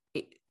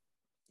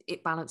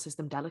 It balances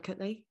them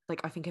delicately.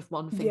 Like I think if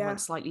one thing went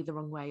slightly the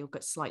wrong way or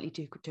got slightly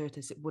too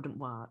gratuitous, it wouldn't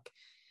work.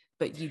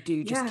 But you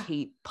do just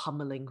keep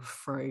pummeling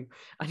through,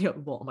 and you're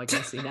like, what am I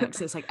going to see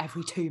next? It's like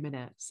every 2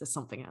 minutes there's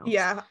something else.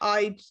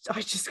 I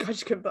just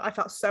couldn't. I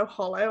felt so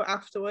hollow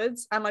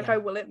afterwards, and like I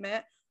will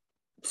admit,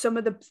 some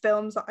of the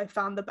films that I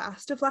found the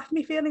best have left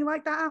me feeling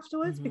like that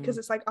afterwards, because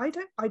it's like, I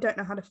don't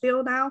know how to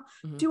feel now.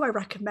 Do I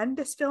recommend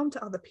this film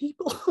to other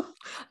people?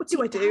 What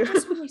do I do?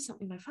 That's always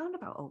something I found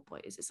about Old Boy,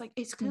 is it's like,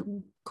 it's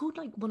called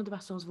like one of the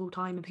best films of all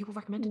time, and people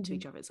recommend it to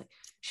each other. It's like,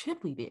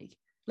 should we be?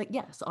 Like,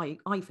 yes, I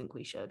think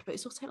we should, but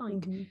it's also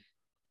like,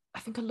 I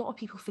think a lot of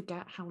people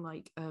forget how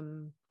like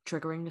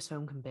triggering this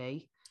film can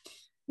be.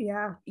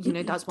 Yeah, you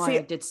know, that's why I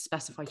did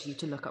specify to you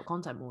to look up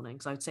content warning,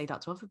 because I would say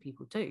that to other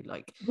people too.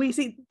 Like, we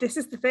see, this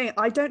is the thing,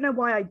 I don't know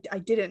why I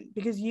didn't,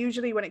 because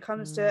usually when it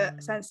comes to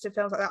sensitive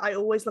films like that, I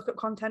always look up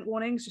content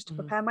warnings just to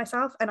prepare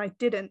myself, and I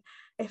didn't.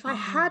 If I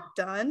had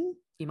done,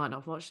 you might not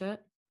have watched it.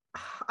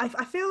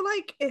 I feel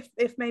like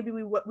if maybe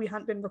we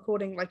hadn't been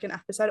recording like an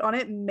episode on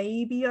it,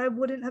 maybe I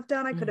wouldn't have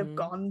done. I could have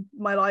gone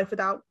my life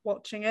without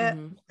watching it.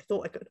 I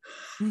thought I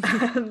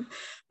could.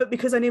 But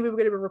because I knew we were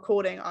going to be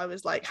recording, I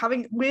was like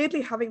having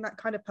that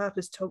kind of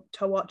purpose to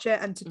watch it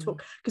and to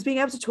talk, because being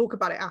able to talk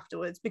about it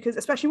afterwards, because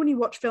especially when you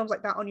watch films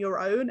like that on your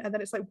own, and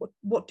then it's like,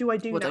 what do I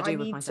do now? I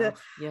need to,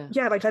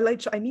 like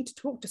I need to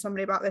talk to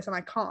somebody about this, and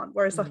I can't.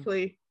 Whereas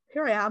luckily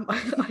here I am,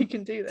 I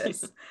can do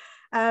this.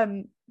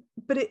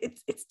 But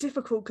it's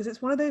difficult, because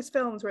it's one of those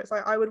films where it's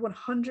like, I would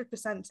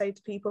 100% say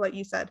to people, like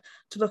you said,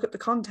 to look at the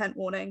content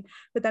warning,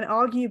 but then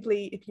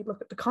arguably if you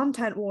look at the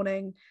content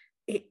warning,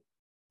 it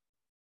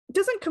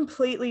doesn't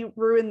completely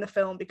ruin the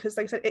film, because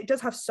like I said, it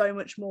does have so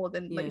much more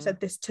than like you said,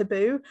 this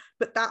taboo,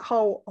 but that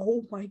whole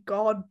oh my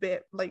god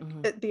bit, like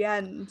at the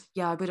end,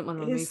 I wouldn't want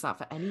to remove that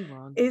for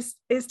anyone, is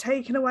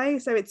taken away.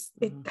 So it's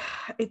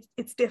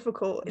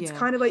difficult. It's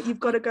kind of like, you've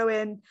got to go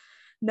in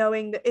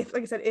knowing that, if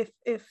like I said,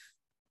 if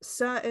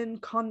certain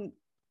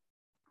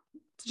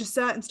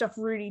certain stuff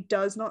really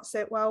does not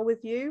sit well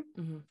with you,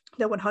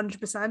 then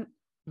 100%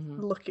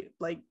 look at,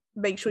 like,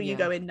 make sure you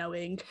go in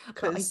knowing.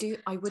 But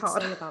I would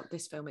say about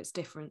this film, it's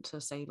different to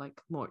say like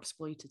more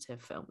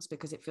exploitative films,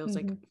 because it feels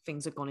like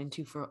things are gone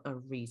into for a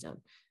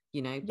reason,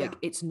 you know, like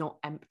it's not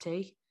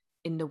empty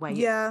in the way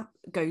it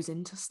goes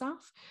into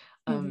stuff.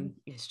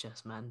 It's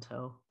just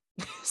mental.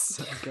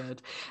 So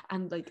good.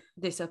 And like,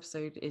 this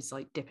episode is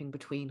like dipping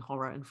between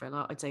horror and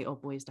thriller. I'd say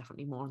Old Boy is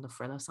definitely more on the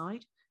thriller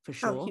side for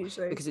sure,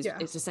 because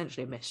it's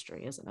essentially a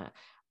mystery, isn't it?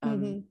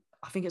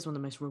 I think it's one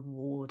of the most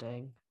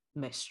rewarding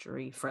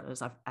mystery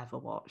thrillers I've ever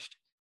watched.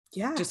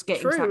 Just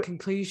getting to that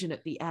conclusion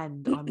at the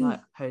end, I'm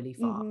like, holy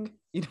fuck.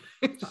 You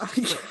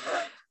know,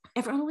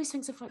 everyone always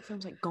thinks of like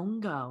films like Gone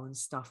Girl and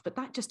stuff, but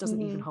that just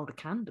doesn't even hold a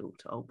candle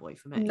to Old Boy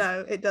for me.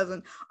 No, it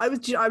doesn't. I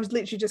was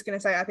literally just going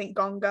to say, I think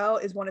Gone Girl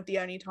is one of the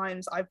only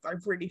times I've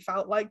really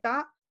felt like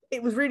that.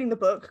 It was reading the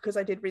book, because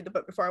I did read the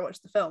book before I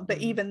watched the film, but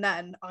even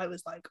then I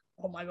was like,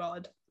 oh my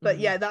god.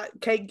 But that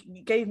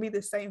gave me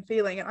the same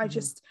feeling, and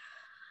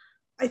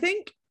I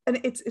think, and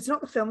it's not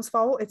the film's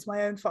fault, it's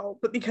my own fault,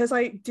 but because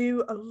I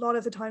do a lot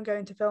of the time go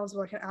into films with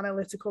like an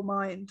analytical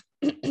mind,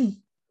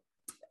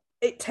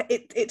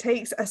 it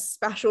takes a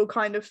special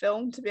kind of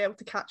film to be able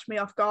to catch me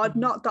off guard.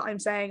 Not that I'm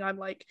saying I'm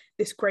like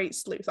this great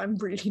sleuth, I'm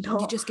really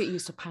not. You just get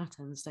used to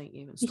patterns, don't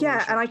you?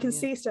 And I can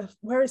see stuff,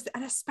 whereas,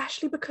 and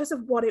especially because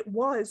of what it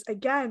was,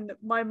 again,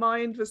 my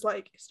mind was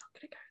like, it's not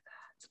gonna go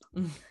there, it's not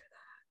gonna go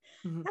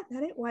there. And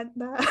then it went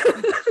there.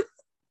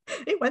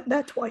 It went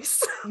there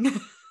twice.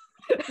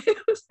 It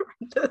was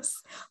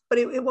horrendous, but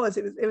it was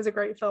a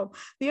great film.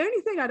 The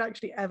only thing I'd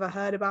actually ever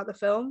heard about the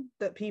film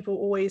that people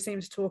always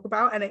seem to talk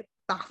about, and it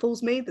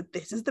baffles me that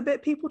this is the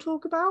bit people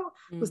talk about,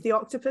 was the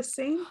octopus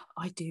scene.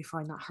 I do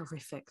find that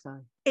horrific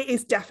though. It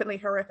is definitely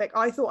horrific.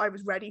 I thought I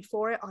was ready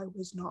for it. I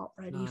was not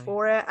ready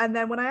for it. And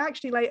then when I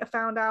actually later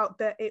found out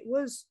that it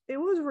was a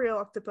real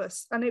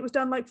octopus, and it was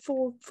done like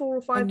four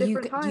or five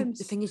different times.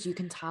 The thing is, you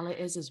can tell it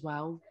is as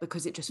well,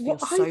 because it just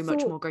feels so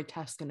much more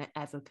grotesque than it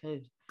ever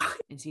could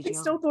in CGI. I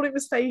still thought it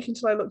was fake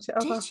until I looked it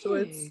up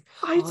afterwards. You?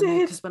 I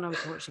did. Because when I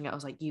was watching it, I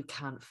was like, you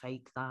can't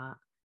fake that.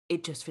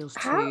 It just feels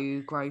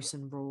too gross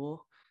and raw.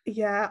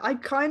 Yeah,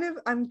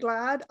 I'm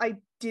glad I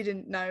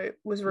didn't know it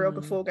was real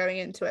before going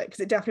into it,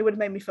 because it definitely would have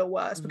made me feel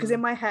worse, because in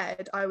my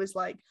head I was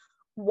like,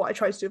 what I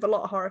try to do with a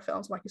lot of horror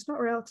films, I'm like, it's not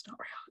real,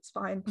 it's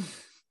fine.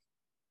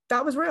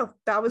 That was real,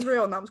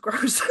 and that was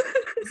gross.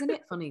 Isn't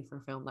it funny for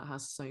a film that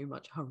has so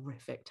much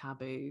horrific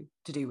taboo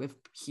to do with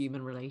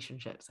human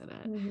relationships in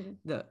it,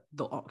 that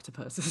the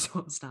octopus is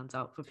what stands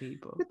out for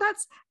people? But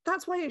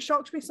that's why it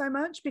shocked me so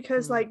much,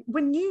 because like,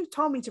 when you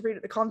told me to read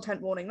at the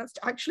content warning, that's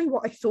actually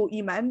what I thought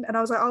you meant, and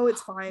I was like, oh,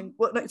 it's fine.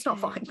 Well, no, it's not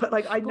fine, but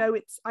like, I know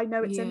it's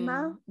in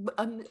there.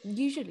 But,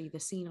 usually the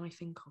scene I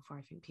think of, or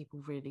I think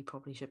people really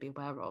probably should be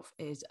aware of,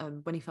 is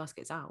when he first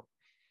gets out,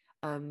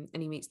 and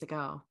he meets the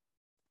girl,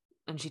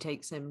 and she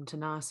takes him to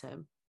nurse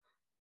him.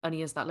 And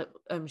he has that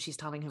little, she's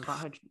telling him about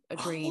her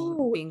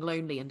dream being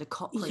lonely and the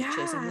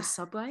cockroaches in the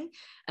subway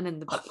and in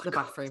the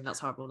bathroom. That's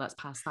horrible. Let's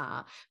pass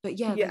that. But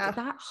like,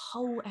 that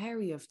whole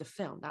area of the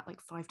film, that like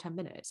 5-10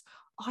 minutes,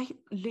 I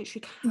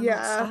literally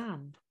cannot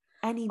stand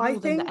any more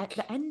than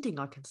the ending.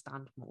 I can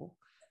stand more.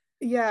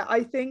 Yeah,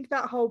 I think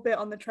that whole bit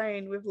on the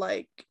train with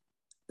like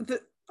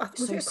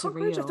Was it a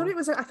cockroach? I thought it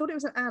was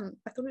an ant.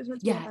 I thought it was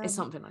meant to be an ant. It's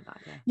something like that.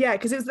 Yeah,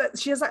 because it's that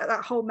she has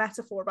that whole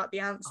metaphor about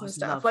the ants and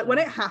stuff. Like when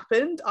it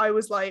happened, I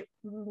was like,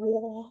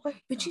 what?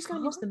 But she's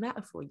going into the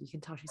metaphor. You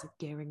can tell she's like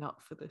gearing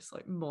up for this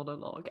like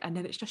monologue, and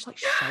then it's just like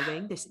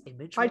showing this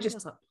imagery.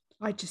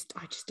 I just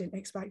didn't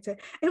expect it.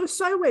 It was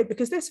so weird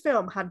because this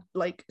film had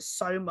like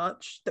so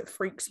much that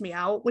freaks me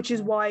out, which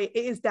is why it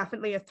is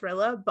definitely a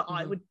thriller, but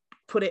I would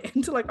put it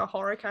into like a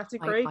horror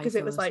category because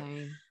it was like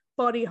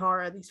body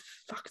horror, these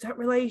fucked up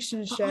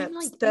relationships,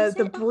 like,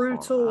 the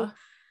brutal horror,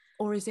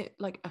 or is it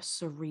like a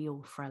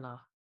surreal thriller?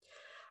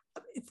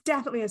 It's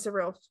definitely a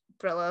surreal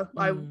thriller,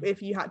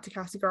 if you had to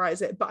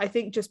categorize it, but I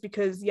think just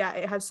because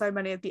it has so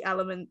many of the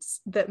elements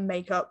that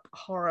make up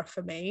horror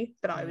for me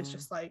that I was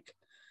just like,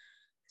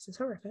 this is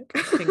horrific.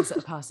 Things that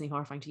are personally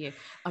horrifying to you.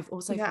 I've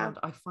also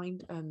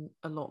found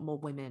a lot more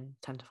women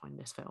tend to find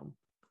this film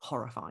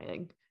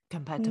horrifying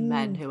compared to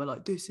men who are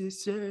like, this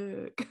is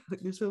sick, like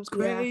this film's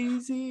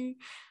crazy.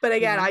 But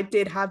again, I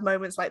did have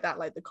moments like that,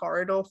 like the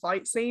corridor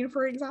fight scene,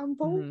 for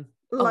example.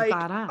 Like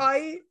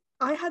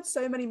I had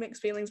so many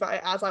mixed feelings about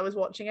it as I was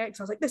watching it, because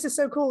I was like, this is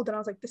so cool. Then I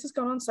was like, this has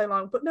gone on so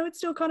long, but no, it's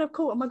still kind of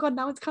cool. Oh my god,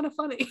 now it's kind of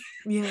funny.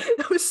 Yeah.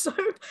 There was so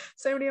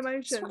many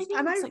emotions.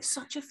 I mean, it's like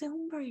such a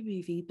film bro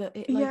movie, but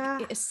it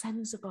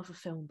ascends above a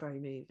film bro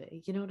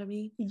movie. You know what I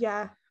mean?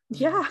 Yeah.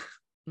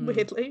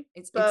 Weirdly,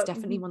 it's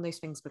definitely one of those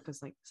things,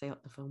 because like say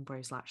the film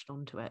bros latched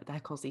onto it,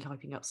 they're constantly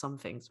hyping up some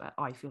things where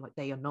I feel like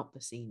they are not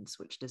the scenes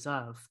which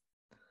deserve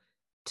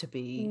to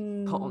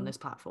be put on this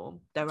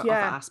platform. There are other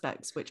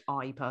aspects which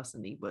I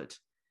personally would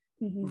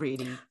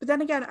really, but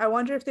then again, I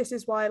wonder if this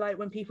is why, like,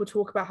 when people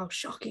talk about how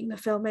shocking the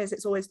film is,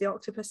 it's always the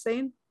octopus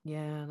scene.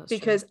 Yeah, that's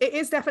because true. It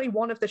is definitely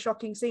one of the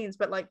shocking scenes,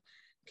 but like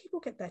people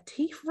get their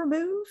teeth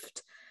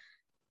removed,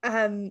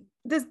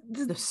 there's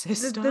the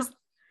sister.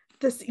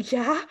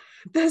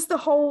 There's the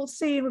whole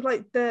scene with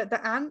like the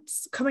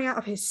ants coming out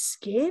of his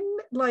skin,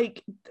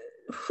 like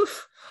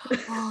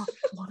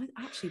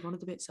one of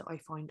the bits that I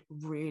find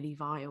really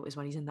vile is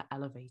when he's in the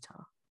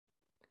elevator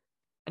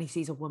and he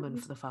sees a woman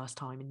for the first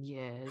time in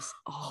years.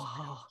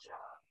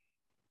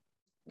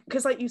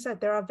 Because like you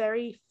said, there are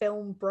very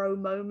film bro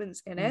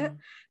moments in it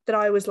that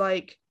I was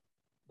like,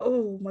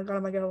 oh my god,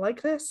 am I gonna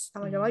like this?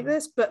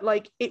 But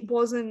like, it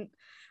wasn't,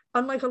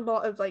 unlike a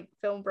lot of like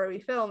film bro-y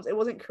films, it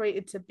wasn't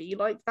created to be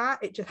like that.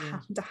 It just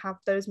happened to have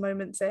those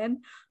moments in.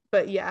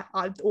 But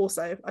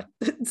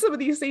some of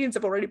these scenes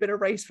have already been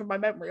erased from my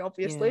memory,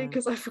 obviously,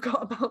 because I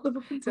forgot about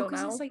them until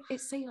now.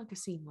 It's say like a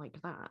scene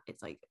like that.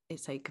 It's like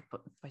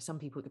by some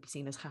people it could be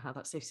seen as, haha,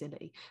 that's so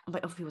silly, and by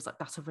other people it's like,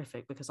 that's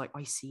horrific, because like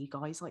I see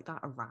guys like that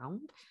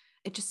around.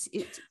 It's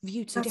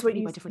viewed so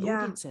differently by different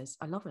audiences.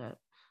 I love it.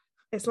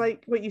 It's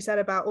like what you said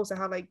about also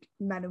how like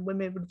men and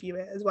women would view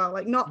it as well,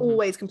 like not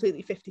always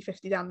completely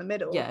 50-50 down the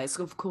middle. It's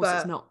of course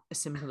it's not as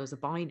simple as a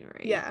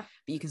binary, but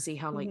you can see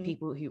how like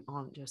people who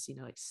aren't just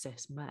like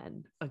cis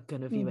men are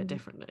gonna view it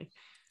differently.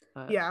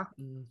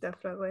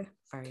 Definitely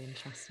very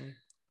interesting.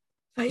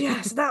 But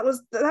so that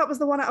was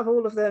the one out of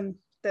all of them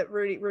that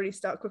really, really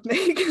stuck with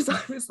me, because I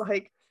was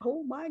like,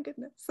 oh my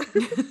goodness.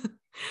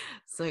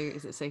 So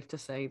is it safe to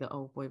say that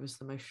Old Boy was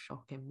the most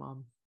shocking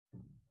one?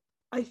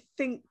 I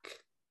think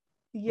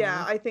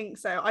I think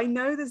so. I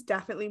know there's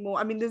definitely more.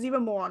 I mean, there's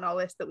even more on our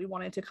list that we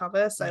wanted to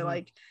cover, so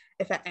like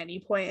if at any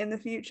point in the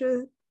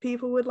future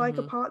people would like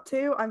a part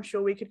 2, I'm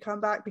sure we could come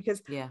back,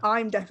 because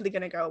I'm definitely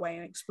going to go away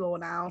and explore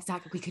now.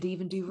 Exactly. We could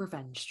even do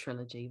Revenge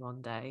Trilogy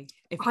one day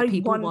if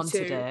people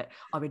wanted it.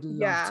 I would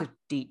love to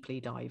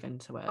deeply dive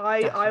into it.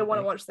 I want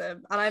to watch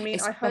them, and I mean,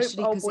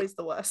 especially I hope Old Boy's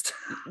the worst.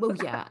 Well,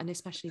 and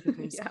especially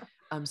because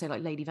say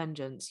like Lady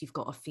Vengeance, you've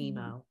got a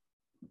female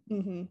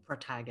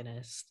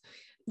protagonist.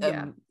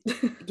 I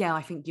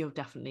think you'll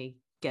definitely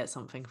get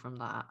something from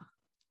that,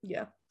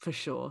 for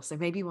sure. So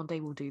maybe one day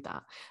we'll do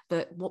that.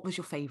 But what was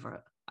your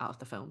favorite out of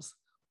the films?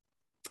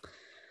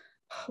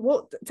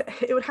 Well,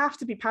 it would have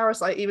to be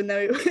Parasite, even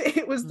though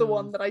it was the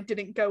one that I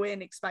didn't go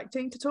in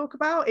expecting to talk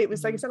about. It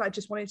was like I said, I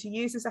just wanted to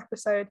use this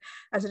episode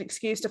as an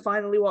excuse to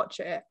finally watch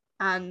it,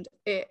 and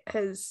it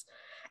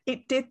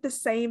did the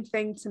same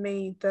thing to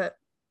me that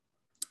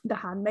The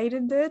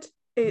Handmaiden did.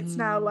 It's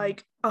now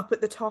like up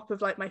at the top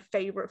of like my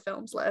favorite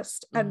films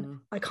list,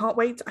 and I can't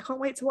wait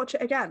to watch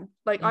it again.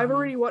 Like I've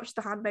already watched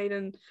The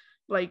Handmaiden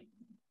like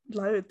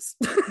loads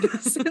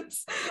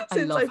since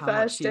I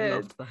first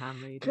did,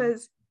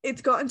 because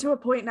it's gotten to a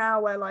point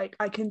now where like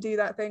I can do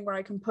that thing where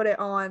I can put it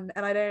on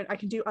and I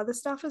can do other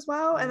stuff as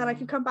well, and then I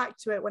can come back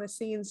to it when a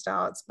scene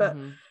starts, but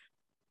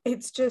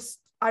it's just,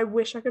 I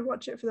wish I could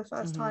watch it for the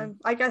first time.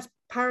 I guess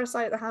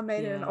Parasite, The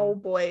Handmaiden, and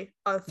Old Boy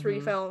are 3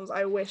 films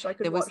I wish I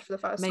could watch for the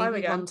first time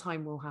again. Maybe one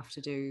time we'll have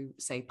to do,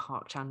 say,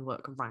 Park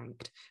Chan-wook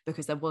ranked,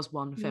 because there was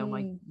one film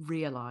I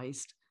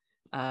realised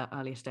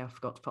earlier today I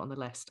forgot to put on the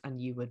list,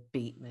 and you would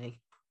beat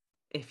me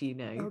if you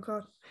knew. Oh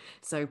God.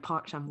 So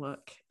Park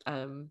Chan-wook,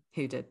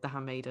 who did The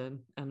Handmaiden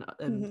and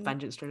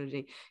Vengeance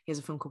Trilogy, he has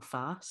a film called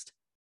First.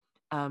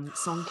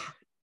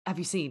 Have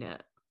you seen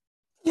it?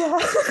 Yeah.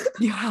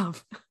 You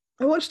have?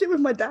 I watched it with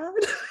my dad.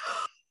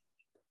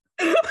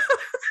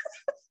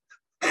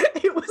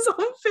 It was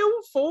on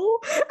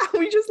before, and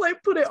we just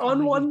like put it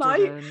on one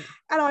night,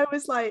 and I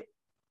was like,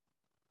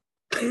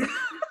 what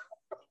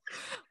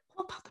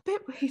about the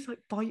bit where he's like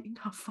biting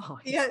her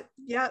thighs?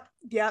 Yeah.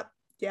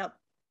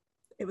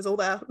 It was all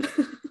there.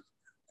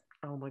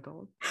 Oh my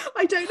god!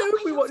 I don't know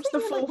if we watched the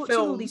full like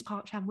film. All these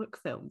Park Chan-wook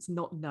films,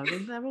 not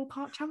knowing they're all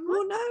Park Chan-wook.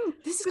 Well, no,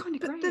 this is kind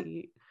of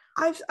great.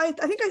 I think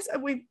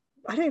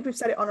I don't know if we've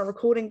said it on a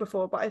recording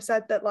before, but I've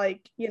said that,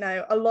 like, you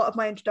know, a lot of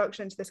my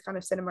introduction to this kind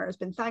of cinema has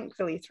been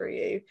thankfully through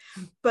you.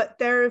 But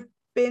there have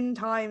been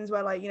times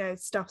where, like, you know,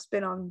 stuff's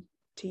been on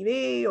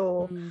TV,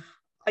 or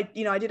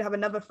I did have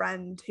another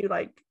friend who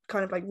like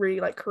kind of like really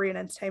like Korean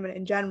entertainment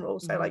in general,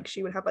 so like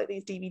she would have like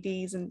these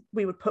DVDs and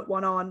we would put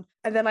one on,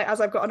 and then like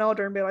as I've gotten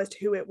older and realized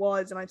who it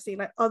was, and I've seen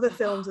like other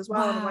films as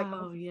well, and I'm like,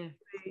 oh yeah.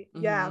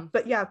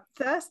 But yeah,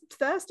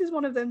 Thirst is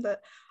one of them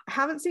that I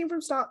haven't seen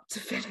from start to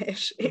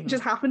finish. It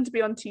just happened to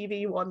be on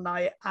TV one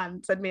night,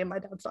 and so me and my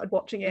dad started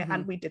watching it,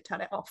 and we did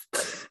turn it off.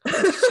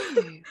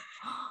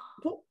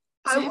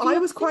 I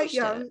was quite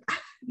young.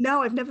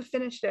 No, I've never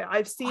finished it.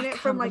 I've seen it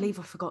from like... I can't believe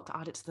I forgot to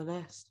add it to the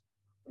list.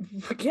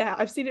 Yeah,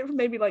 I've seen it from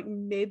maybe like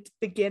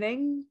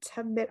mid-beginning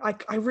to mid... I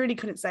really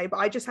couldn't say, but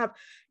I just have...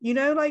 You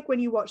know, like when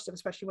you watch them,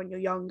 especially when you're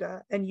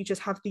younger, and you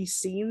just have these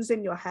scenes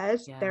in your head,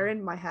 they're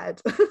in my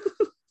head.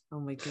 Oh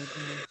my goodness.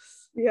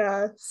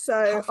 Yeah,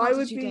 so How far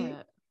did you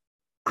get?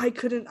 I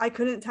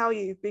couldn't tell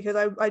you, because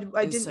I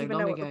didn't even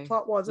know what the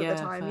plot was at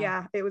the time. Fair.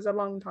 Yeah, it was a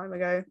long time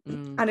ago.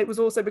 And it was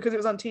also because it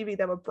was on TV,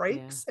 there were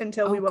breaks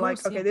until we were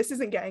like, okay, this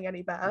isn't getting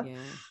any better.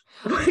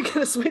 We're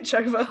gonna switch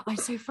over. I'm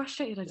so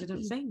frustrated I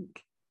didn't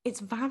think. It's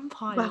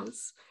vampires. Well,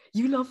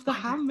 you love The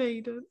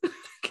Handmaiden. I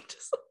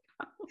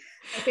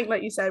think,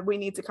 like you said, we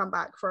need to come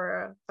back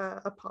for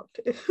a part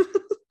 2.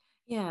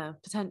 Yeah,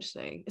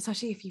 potentially,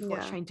 especially if you've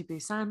watched Train to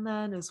Busan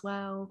then as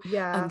well.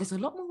 Yeah, there's a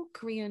lot more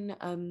Korean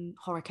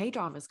horror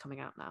K-dramas coming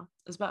out now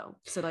as well.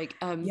 So like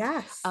I've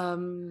got it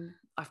on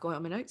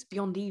my notes.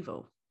 Beyond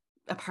Evil.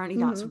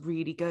 Apparently that's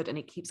really good, and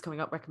it keeps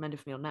coming up recommended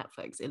for me on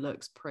Netflix. It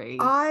looks pretty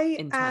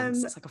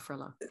intense. It's like a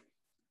thriller.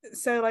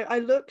 So like I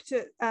looked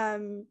at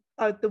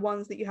the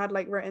ones that you had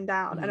like written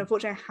down, and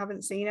unfortunately I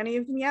haven't seen any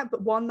of them yet,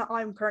 but one that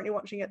I'm currently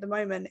watching at the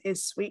moment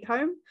is Sweet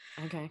Home.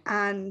 Okay.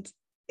 And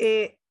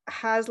it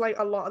has like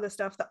a lot of the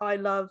stuff that I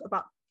love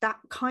about that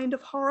kind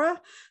of horror.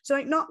 So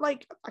like, not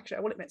like, actually I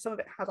will admit some of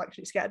it has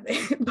actually scared me,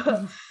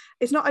 but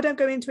it's not, I don't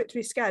go into it to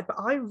be scared, but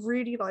I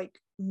really like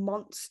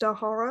monster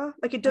horror.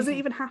 Like it doesn't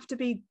even have to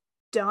be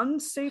done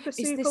super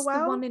well. Is this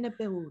the one in a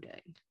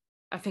building?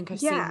 I think I've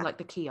seen like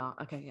the key art.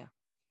 Okay,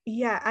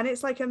 yeah, and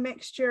it's like a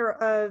mixture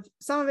of,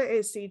 some of it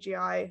is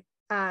CGI,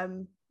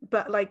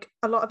 but like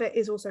a lot of it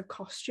is also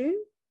costume,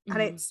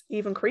 and it's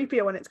even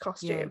creepier when it's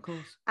costume. Yeah, of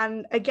course.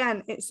 And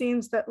again, it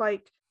seems that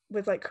like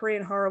with like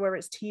Korean horror, where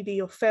it's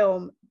TV or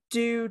film,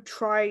 do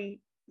try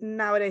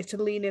nowadays to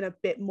lean in a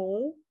bit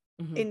more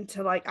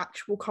into like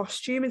actual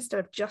costume instead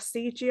of just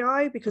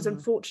CGI, because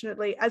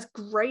unfortunately, as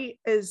great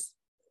as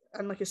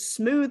and like as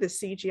smooth as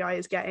CGI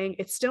is getting,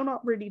 it's still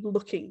not really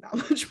looking that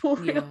much more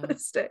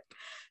realistic.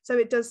 So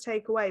it does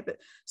take away. But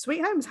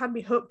Sweet Home's had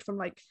me hooked from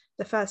like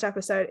the first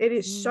episode. It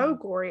is so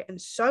gory and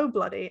so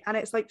bloody, and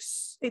it's like,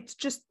 it's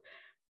just,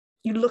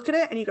 you look at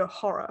it and you go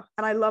horror,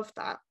 and I love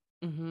that.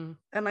 And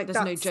like,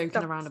 there's no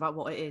joking around about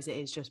what it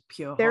is just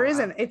pure there horror.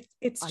 Isn't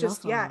it's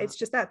just it's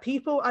just that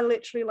people are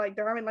literally like,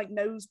 they're having like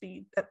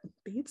nosebleeds and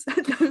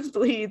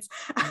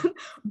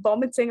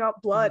vomiting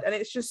up blood, and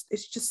it's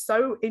just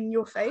so in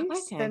your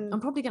face. And I'm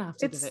probably gonna have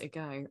to give it a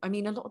go. I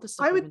mean, a lot of the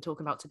stuff we've been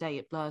talking about today,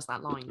 it blurs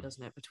that line,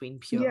 doesn't it, between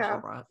pure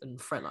horror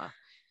and thriller.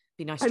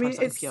 Be nice to try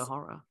something pure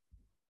horror.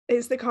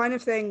 It's the kind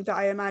of thing that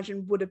I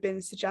imagine would have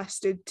been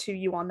suggested to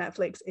you on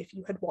Netflix if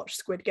you had watched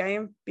Squid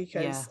Game,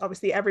 because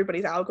obviously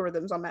everybody's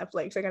algorithms on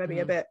Netflix are going to be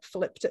a bit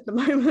flipped at the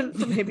moment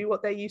for maybe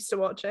what they're used to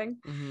watching.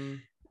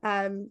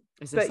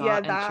 Is this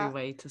our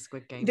entryway to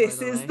Squid Game? This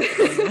is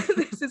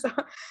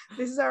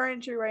our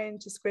entryway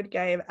into Squid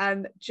Game,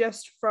 and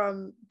just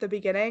from the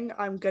beginning,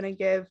 I'm going to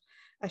give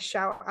a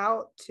shout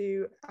out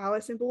to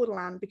Alice in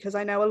Borderland, because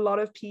I know a lot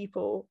of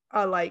people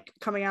are like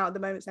coming out at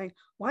the moment saying,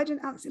 why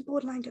didn't Alice in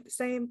Borderland get the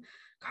same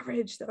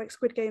coverage that like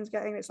Squid Game's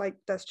getting? It's like,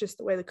 that's just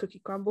the way the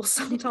cookie crumbles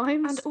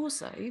sometimes. And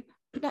also,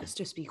 let's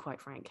just be quite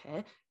frank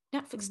here,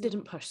 Netflix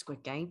didn't push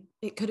Squid Game.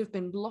 It could have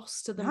been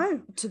lost to the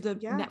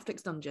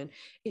Netflix dungeon.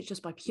 It's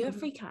just by pure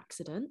freak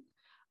accident,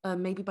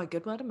 maybe by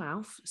good word of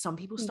mouth, some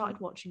people started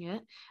watching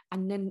it,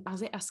 and then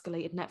as it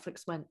escalated,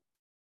 Netflix went,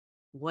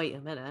 wait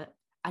a minute,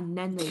 and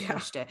then they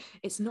pushed it.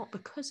 It's not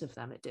because of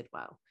them it did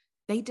well.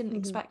 They didn't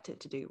expect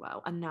it to do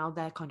well, and now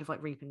they're kind of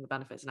like reaping the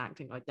benefits and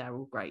acting like they're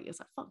all great. It's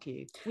like, fuck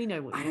you, we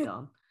know what you've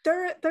done.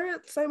 There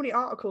are so many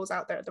articles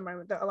out there at the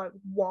moment that are like,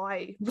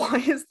 why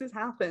has this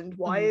happened?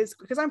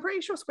 Because I'm pretty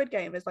sure Squid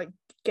Game has like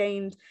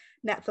gained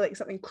Netflix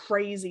something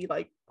crazy,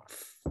 like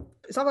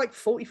it's like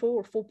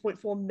 44 or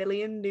 4.4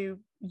 million new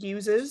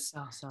users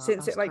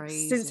since it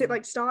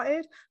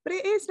started. But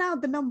it is now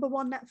the number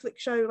one Netflix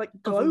show like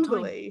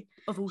globally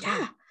of all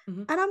time.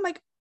 And I'm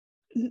like,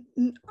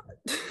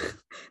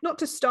 not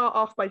to start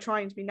off by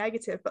trying to be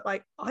negative, but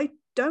like, I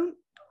don't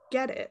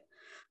get it.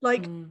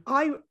 Like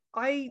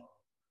I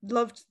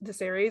loved the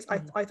series. I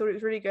thought it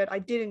was really good. I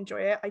did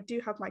enjoy it. I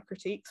do have my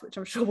critiques, which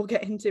I'm sure we'll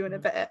get into in a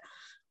bit.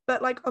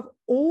 But like, of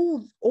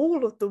all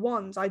of the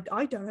ones, I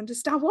don't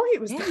understand why it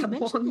was that you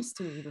mentioned one. this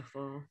to me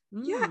before.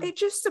 Yeah, it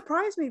just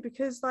surprised me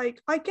because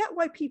like I get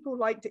why people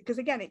liked it, because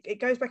again it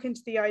goes back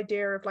into the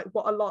idea of like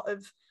what a lot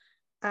of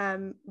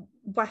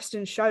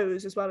Western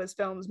shows as well as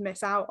films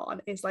miss out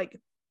on is like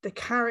the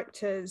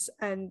characters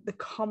and the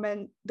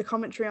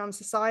commentary on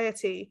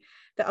society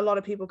that a lot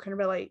of people can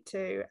relate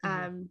to,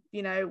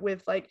 you know,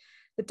 with like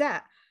the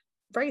debt,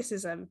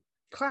 racism,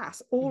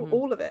 class,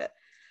 all of it.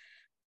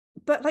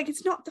 But like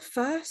it's not the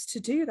first to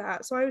do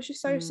that, so I was just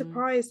so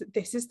surprised that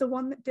this is the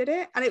one that did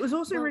it. And it was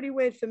also really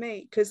weird for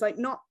me because like,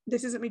 not,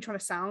 this isn't me trying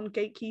to sound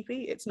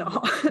gatekeepy, it's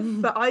not,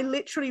 but I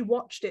literally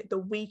watched it the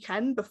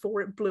weekend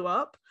before it blew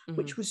up,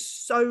 which was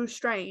so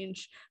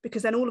strange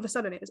because then all of a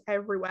sudden it was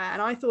everywhere,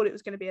 and I thought it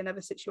was going to be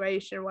another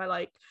situation where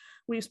like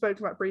we've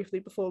spoken about briefly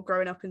before,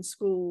 growing up in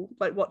school,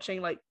 like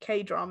watching like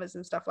K-dramas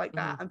and stuff like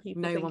that, and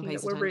people thinking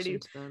that we're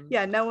really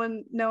no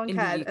one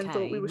cared and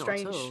thought we were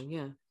strange.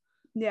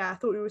 I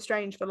thought we were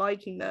strange for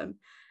liking them,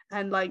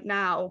 and like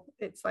now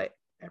it's like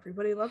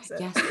everybody loves it.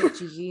 Yes, but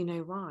do you know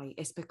why?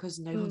 It's because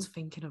no one's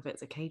thinking of it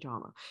as a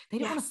K-drama. They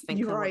don't want to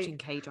think they're watching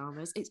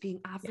K-dramas. It's being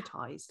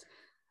advertised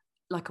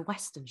like a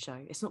Western show.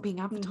 It's not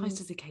being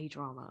advertised as a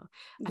K-drama.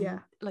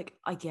 And like,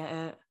 I get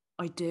it,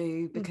 I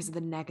do, because of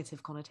the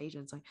negative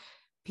connotations. Like,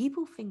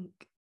 people think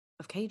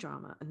of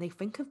K-drama and they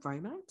think of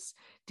romance.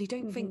 They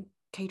don't think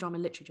K-drama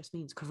literally just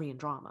means Korean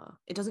drama.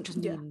 It doesn't just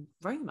mean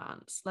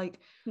romance.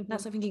 Like,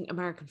 that's like thinking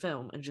American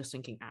film and just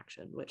thinking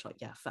action, which like,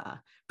 yeah,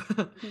 fair.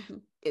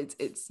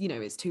 it's you know,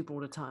 it's too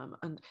broad a term.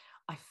 And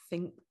I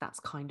think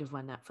that's kind of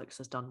where Netflix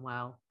has done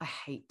well. I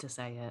hate to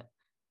say it,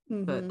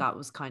 but that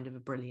was kind of a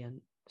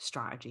brilliant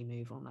strategy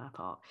move on their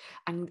part.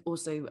 And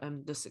also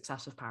the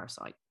success of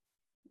Parasite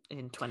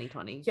in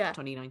 2020,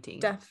 2019.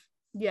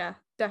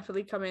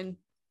 Definitely coming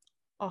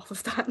off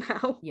of that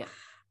now. Yeah.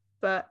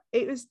 But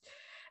it's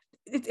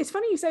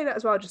funny you say that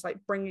as well, just like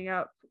bringing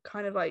up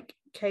kind of like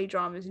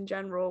K-dramas in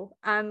general,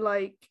 and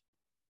like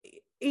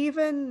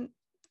even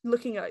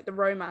looking at like the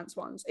romance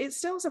ones, it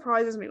still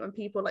surprises me when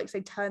people like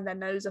say turn their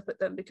nose up at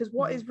them, because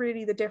what is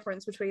really the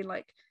difference between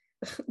like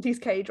these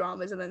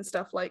K-dramas and then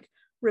stuff like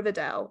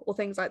Riverdale or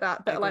things like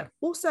that are like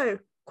also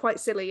quite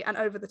silly and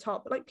over the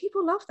top, but like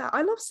people love that.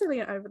 I love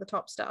silly and over the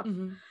top stuff.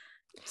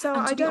 So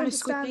and to I be don't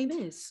honest, understand. Squid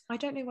Game is. I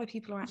don't know why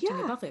people are acting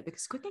above it,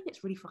 because Squid Game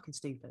gets really fucking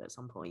stupid at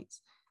some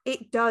points.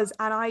 It does,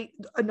 and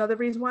another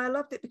reason why I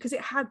loved it, because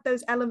it had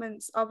those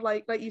elements of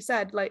like you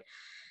said, like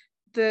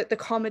the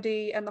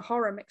comedy and the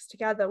horror mixed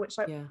together, which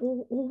like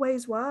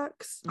always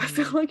works. I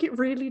feel like it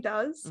really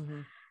does.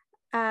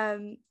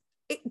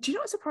 Do you know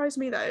what surprised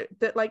me though?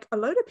 That like a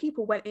load of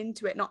people went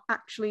into it not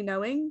actually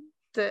knowing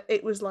that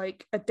it was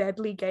like a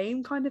deadly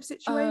game kind of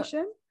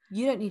situation.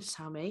 You don't need to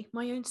tell me.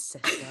 My own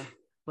sister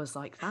was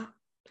like that.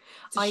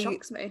 It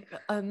shocks me.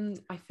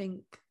 I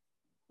think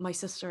my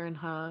sister and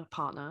her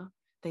partner,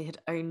 they had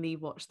only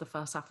watched the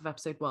first half of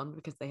episode 1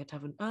 because they had to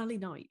have an early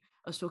night.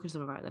 I was talking to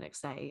them about it the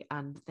next day,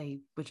 and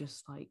they were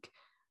just like,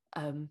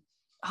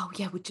 oh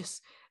yeah, we're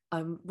just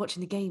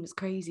watching the game, it's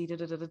crazy, da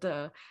da da da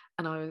da.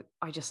 And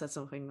I just said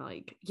something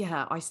like,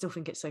 yeah, I still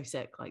think it's so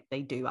sick, like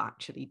they do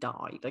actually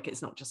die, like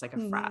it's not just like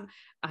a frat.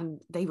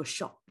 And they were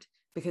shocked,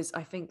 because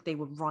I think they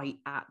were right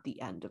at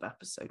the end of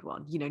episode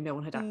 1. You know, no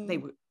one had they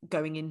were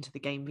going into the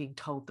game being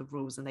told the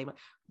rules, and they were,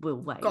 we'll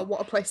wait. God,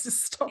 what a place to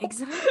stop.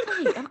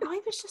 Exactly. And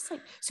I was just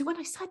like, so when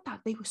I said that,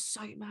 they were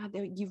so mad.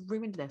 They were, you've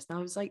ruined this. And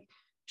I was like,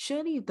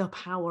 surely the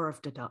power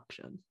of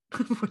deduction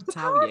would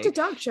tell you.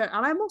 Deduction,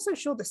 and I'm also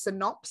sure the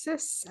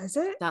synopsis says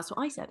it. That's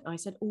what I said. I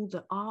said all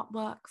the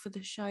artwork for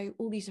the show,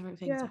 all these different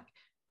things, like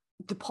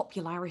the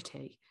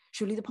popularity.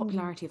 Surely the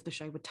popularity of the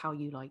show would tell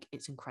you like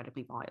it's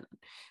incredibly violent.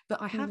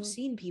 But I have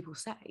seen people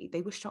say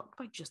they were shocked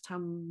by just how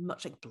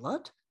much like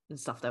blood and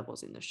stuff there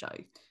was in the show.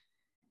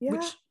 Yeah.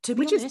 Which, to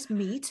be honest,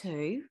 me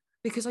too.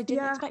 Because I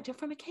didn't expect it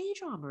from a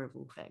K-drama of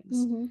all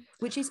things.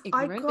 Which is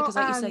ignorant, because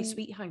like you say,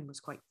 Sweet Home was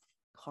quite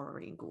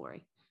horror-y and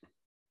gory.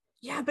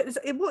 Yeah, but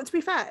well, to be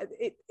fair,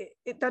 it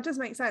that does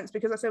make sense,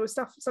 because I say with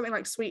something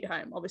like Sweet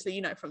Home, obviously,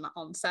 you know, from that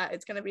onset,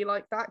 it's going to be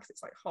like that because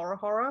it's like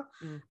horror.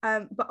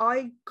 But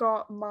I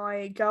got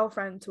my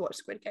girlfriend to watch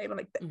Squid Game, and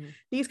like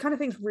these kind of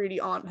things really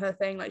aren't her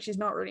thing. Like she's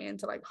not really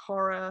into like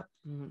horror.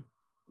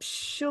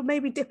 She'll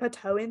maybe dip her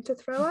toe into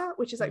thriller,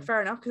 which is like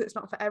fair enough, because it's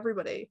not for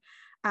everybody.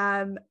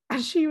 And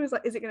she was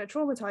like, is it going to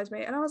traumatize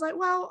me? And I was like,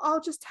 well,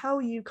 I'll just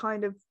tell you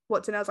kind of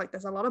what's in it. I was like,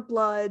 there's a lot of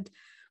blood.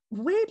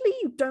 Weirdly,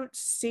 you don't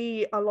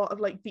see a lot of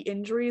like the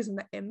injuries and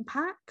the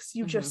impacts.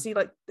 You just see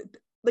like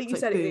you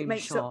said, it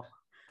makes up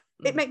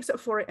it makes up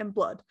for it in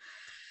blood.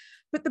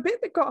 But the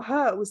bit that got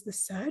her was the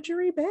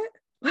surgery bit.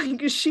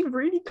 Like, she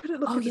really couldn't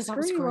look at the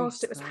screen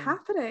whilst it was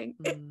happening.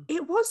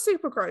 It was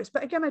super gross.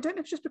 But again, I don't know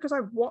if it's just because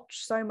I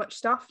watch so much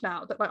stuff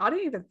now that, like, I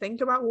didn't even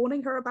think about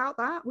warning her about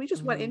that. We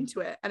just went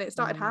into it and it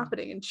started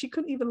happening and she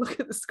couldn't even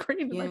look at the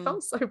screen, and I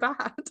felt so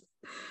bad.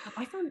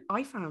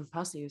 I found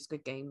personally with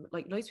Squid Game,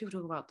 like, loads of people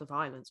talk about the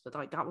violence, but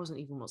like that wasn't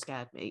even what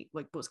scared me.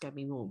 Like, what scared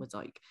me more was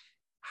like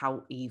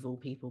how evil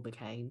people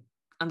became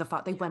and the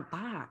fact they went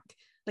back.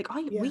 Like,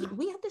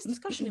 we had this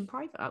discussion in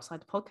private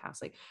outside the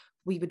podcast. Like,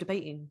 we were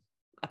debating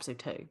episode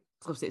 2.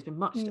 Obviously, it's been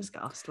much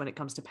discussed when it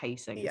comes to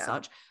pacing and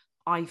such.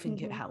 I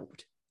think it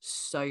helped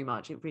so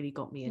much. It really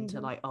got me into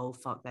like, oh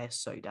fuck, they're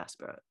so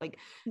desperate. Like,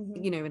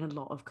 you know, in a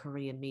lot of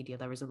Korean media,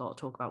 there is a lot of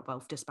talk about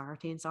wealth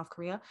disparity in South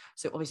Korea.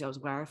 So obviously I was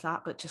aware of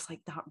that, but just like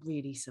that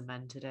really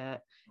cemented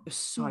it. It was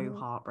so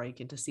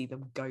heartbreaking to see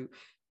them go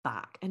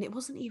back. And it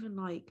wasn't even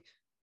like,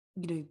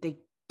 you know, they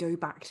go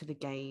back to the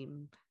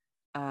game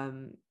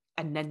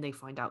and then they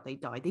find out they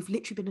died. They've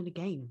literally been in a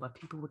game where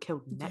people were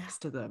killed next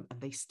to them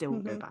and they still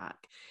go back.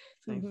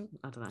 So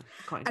I don't know.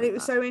 And it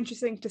was so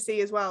interesting to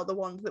see as well, the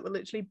ones that were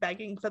literally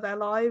begging for their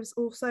lives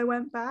also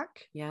went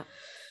back. Yeah.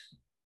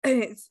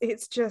 And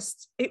it's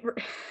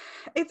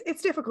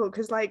difficult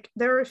because like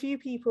there are a few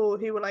people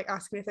who were like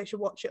asking me if they should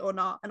watch it or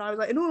not. And I was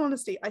like, in all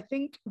honesty, I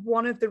think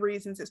one of the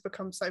reasons it's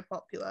become so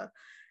popular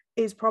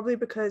is probably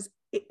because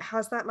it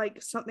has that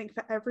like something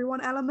for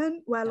everyone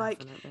element where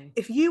like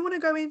if you want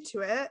to go into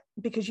it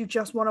because you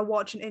just want to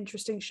watch an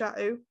interesting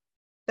show,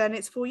 then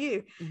it's for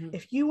you.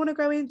 If you want to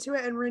go into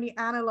it and really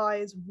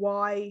analyze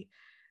why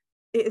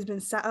it has been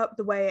set up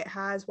the way it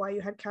has, why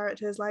you had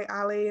characters like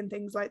Ali and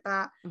things like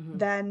that,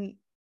 then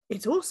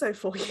it's also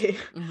for you.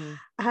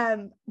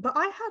 But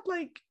I had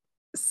like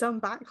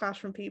some backlash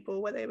from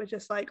people where they were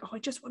just like, oh, I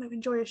just want to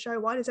enjoy a show,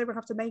 why does everyone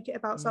have to make it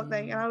about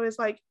something? And I was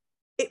like,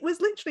 it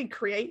was literally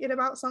created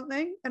about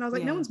something, and I was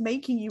like, no one's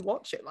making you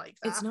watch it like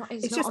that.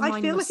 It's just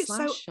I feel like it's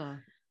so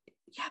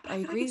but I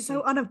feel like it's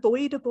so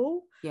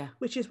unavoidable,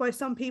 which is why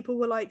some people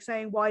were like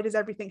saying, why does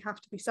everything have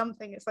to be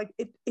something? It's like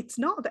it's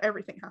not that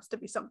everything has to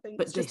be something,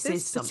 but it's just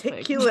this is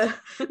particular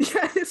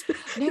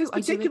this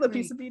particular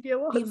piece of media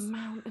was. The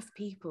amount of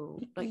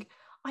people, like,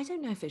 I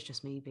don't know if it's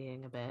just me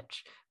being a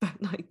bitch, but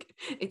like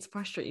it's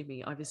frustrating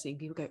me. I was seeing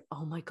people go,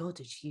 oh my god,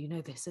 did you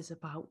know this is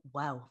about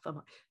wealth? I'm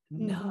like,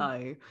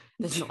 no,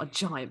 there's not a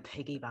giant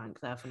piggy bank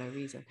there for no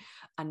reason.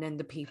 And then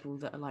the people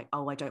that are like,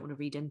 oh, I don't want to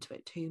read into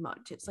it too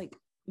much, it's like,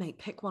 mate,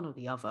 pick one or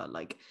the other,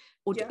 like,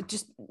 or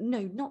just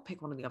no, not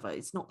pick one or the other.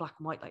 It's not black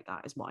and white like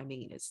that, is what I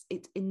mean. It's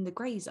in the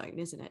grey zone,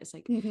 isn't it? It's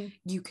like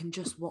you can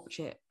just watch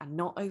it and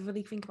not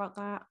overly think about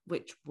that,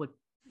 which would,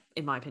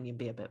 in my opinion,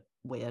 be a bit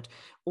weird.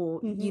 Or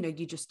you know,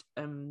 you just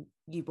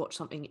you watch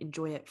something,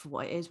 enjoy it for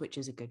what it is, which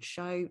is a good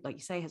show, like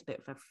you say, has a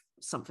bit of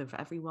something for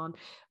everyone,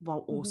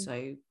 while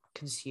also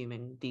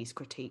consuming these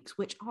critiques,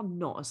 which are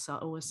not as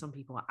subtle as some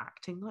people are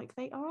acting like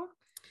they are.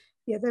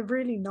 Yeah, they're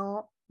really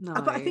not. No.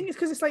 But I think it's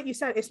because it's like you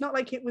said, it's not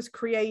like it was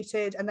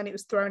created and then it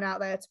was thrown out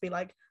there to be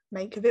like,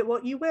 make of it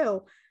what you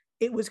will.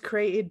 It was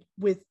created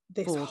with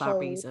this for that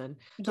reason.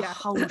 The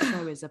whole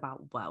show is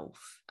about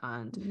wealth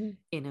and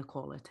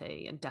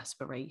inequality and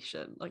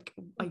desperation. Like,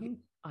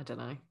 I don't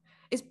know.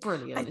 It's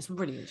brilliant. It's a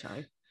brilliant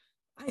show.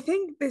 I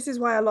think this is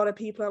why a lot of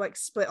people are like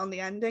split on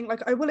the ending.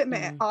 Like, I will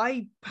admit,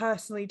 I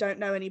personally don't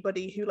know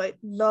anybody who like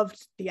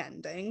loved the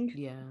ending.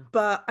 Yeah.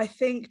 But I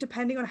think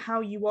depending on how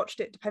you watched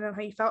it, depending on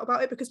how you felt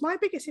about it, because my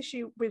biggest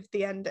issue with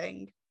the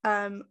ending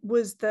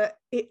was that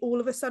it all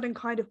of a sudden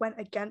kind of went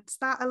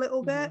against that a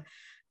little bit.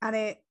 And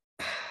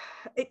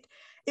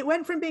it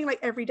went from being like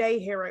everyday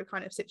hero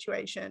kind of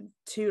situation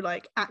to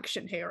like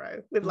action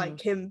hero with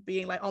like him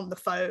being like on the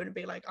phone and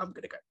being like, I'm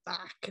gonna go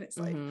back. And it's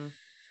like,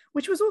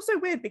 which was also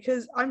weird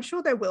because I'm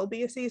sure there will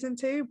be a season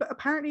 2, but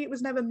apparently it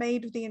was never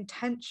made with the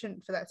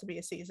intention for there to be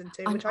a season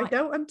 2, which I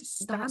don't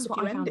understand. That's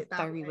what I found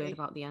very weird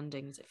about the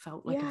endings. It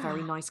felt like a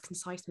very nice,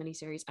 concise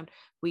miniseries, and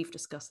we've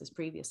discussed this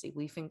previously.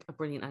 We think a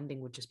brilliant ending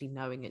would just be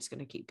knowing it's going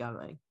to keep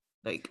going.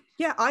 Like,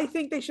 yeah, I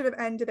think they should have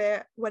ended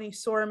it when he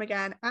saw him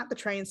again at the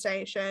train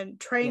station.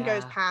 Train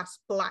goes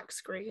past, black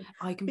screen.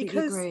 I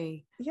completely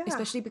agree. Yeah.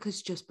 Especially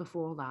because just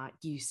before that,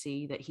 you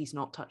see that he's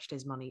not touched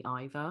his money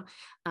either.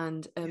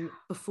 And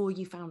before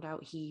you found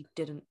out he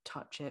didn't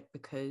touch it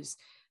because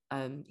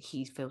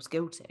he feels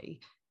guilty,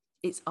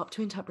 it's up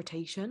to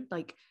interpretation.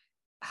 Like,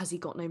 has he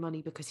got no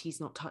money because he's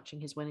not touching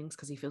his winnings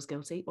because he feels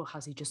guilty, or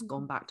has he just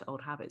gone back to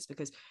old habits?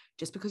 Because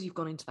just because you've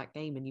gone into that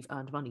game and you've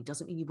earned money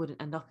doesn't mean you wouldn't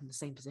end up in the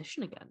same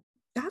position again.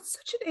 That's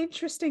such an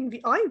interesting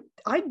view.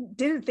 I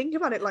didn't think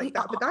about it like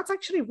that, but that's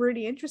actually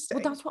really interesting.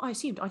 Well, that's what I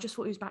assumed. I just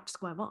thought he was back to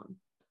square one,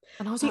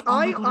 and I was like, oh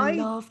my god, I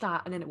love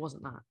that. And then it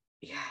wasn't that.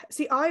 Yeah,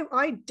 see,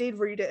 I did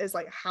read it as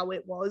like how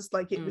it was,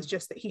 like it was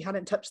just that he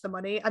hadn't touched the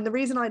money, and the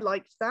reason I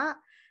liked that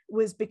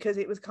was because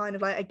it was kind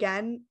of like,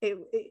 again,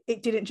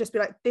 it didn't just be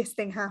like this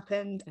thing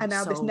happened and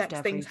now this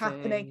next thing's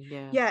happening.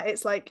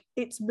 It's like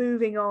it's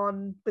moving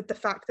on with the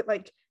fact that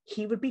like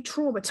he would be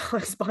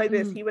traumatized by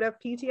this, he would have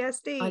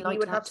PTSD, he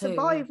would have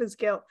survivor's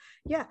guilt.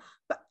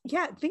 But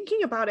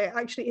thinking about it,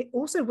 actually it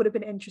also would have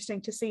been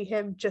interesting to see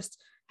him just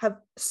have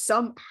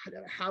I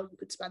don't know how you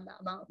could spend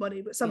that amount of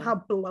money, but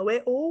somehow blow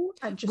it all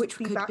and just which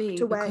be could back be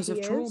to where because he of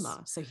is.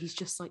 trauma. So he's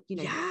just like, you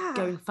know,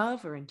 going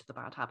further into the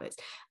bad habits.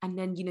 And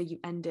then, you know, you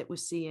end it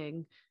with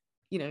seeing,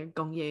 you know,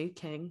 Gong Yu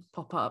King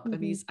pop up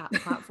and he's at the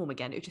platform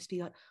again. It would just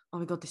be like, oh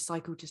my God, this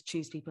cycle just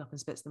chews people up and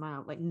spits them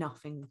out. Like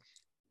nothing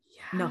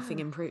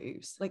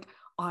improves. Like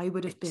I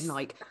would have been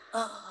like,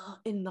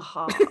 in the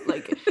heart,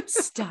 like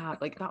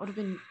stab. Like that would have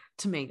been,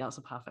 to me, that's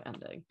a perfect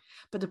ending.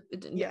 But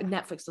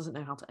Netflix doesn't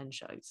know how to end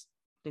shows.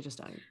 They just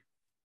don't.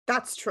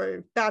 That's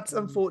true. That's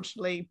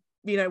unfortunately,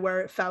 you know,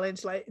 where it fell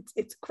into. Like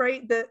it's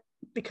great that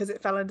because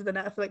it fell under the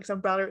Netflix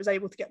umbrella, it was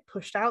able to get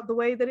pushed out the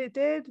way that it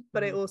did,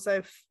 but it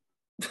also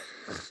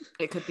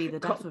it could be the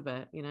death of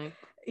it, you know.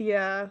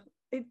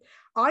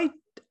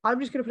 I'm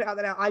just gonna put it out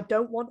there now. I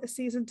don't want a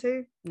season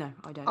 2. No,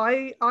 I don't.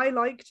 I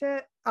liked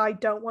it. I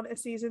don't want a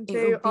season 2.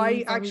 It'll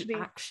be very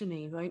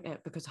actiony, won't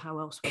it? Because how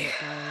else would it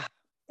go?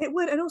 It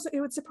would, and also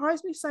it would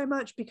surprise me so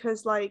much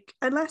because, like,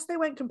 unless they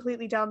went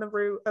completely down the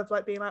route of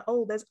like being like,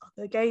 oh, there's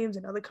other games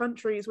in other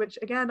countries, which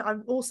again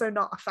I'm also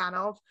not a fan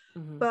of,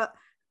 but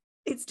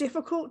it's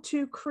difficult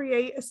to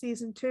create a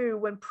season 2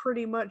 when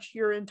pretty much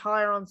your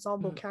entire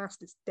ensemble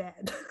cast is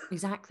dead.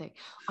 Exactly.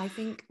 I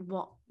think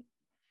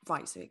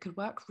so it could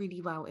work really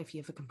well if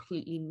you have a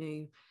completely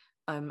new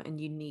and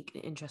unique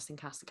and interesting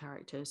cast of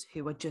characters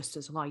who are just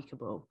as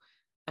likable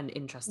and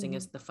interesting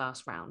as the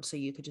first round. So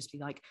you could just be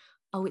like,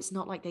 oh, it's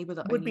not like they were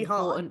the only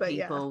important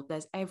people.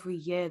 There's every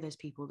year there's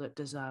people that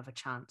deserve a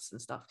chance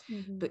and stuff.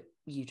 But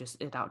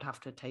it would have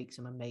to take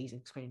some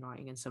amazing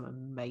screenwriting and some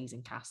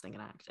amazing casting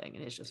and acting,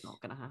 and it's just not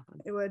going to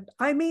happen. It would.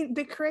 I mean,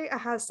 the creator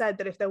has said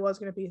that if there was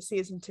going to be a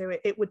season 2,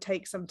 it would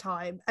take some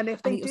time. And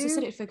if they also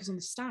said it'd focus on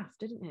the staff,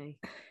 didn't he?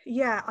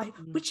 Yeah,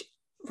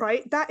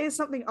 that is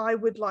something I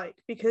would like,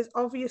 because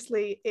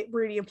obviously it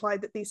really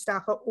implied that these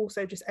staff are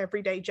also just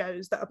everyday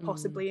Joes that are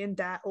possibly in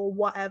debt or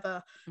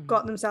whatever,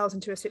 got themselves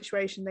into a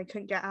situation they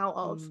couldn't get out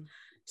of.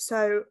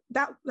 So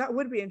that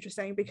would be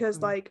interesting, because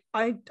like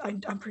I'm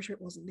pretty sure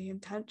it wasn't the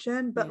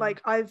intention, but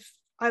like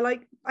I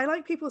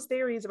like people's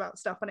theories about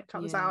stuff when it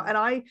comes out, and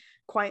I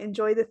quite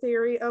enjoy the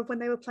theory of when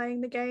they were playing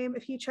the game,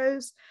 if he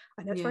chose,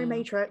 I know it's very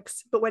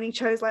Matrix, but when he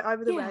chose like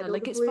either the red or the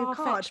blue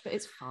card, but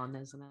it's fun,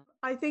 isn't it?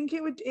 I think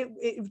it would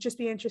just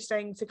be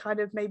interesting to kind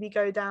of maybe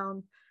go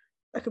down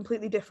a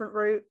completely different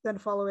route than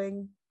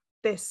following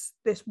this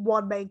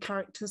one main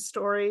character's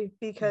story,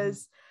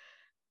 because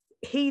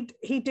he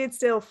did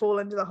still fall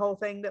into the whole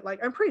thing that, like,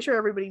 I'm pretty sure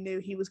everybody knew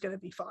he was going to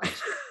be fine.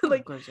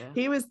 Like,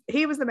 he was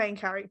the main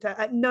character.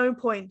 At no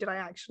point did I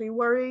actually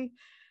worry.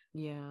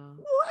 Yeah.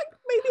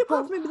 Maybe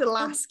apart from the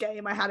last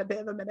game, I had a bit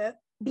of a minute.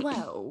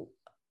 Well,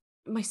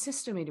 my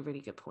sister made a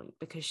really good point,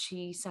 because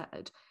she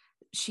said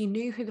she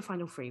knew who the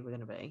final 3 were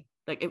going to be.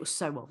 Like, it was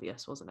so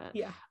obvious, wasn't it?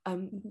 Yeah.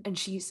 And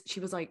she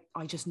was like,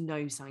 I just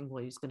know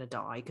Sang-woo's going to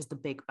die because the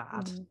big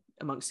bad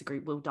amongst the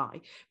group will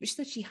die. But she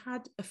said she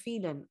had a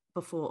feeling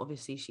before,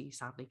 obviously, she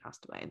sadly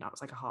passed away, and that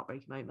was like a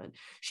heartbreaking moment.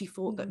 She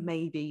thought that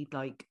maybe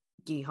like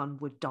Gi-hun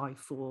would die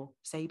for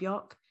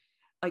Sae-byeok.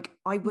 Like,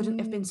 I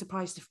wouldn't have been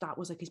surprised if that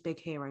was like his big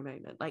hero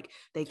moment. Like,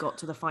 they got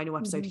to the final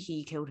episode,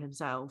 he killed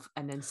himself,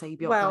 and then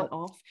Sae-byeok went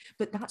off.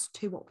 But that's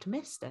too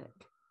optimistic.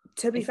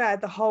 To be fair,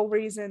 the whole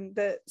reason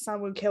that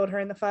Sang-woo killed her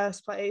in the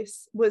first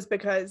place was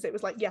because it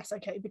was like, yes,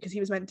 okay, because he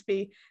was meant to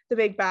be the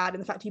big bad,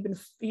 and the fact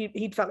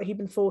he'd felt like he'd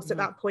been forced at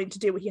that point to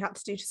do what he had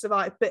to do to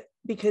survive, but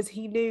because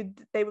he knew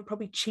that they would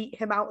probably cheat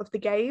him out of the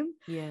game.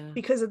 Yeah.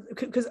 Because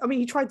I mean,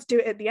 he tried to do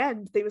it at the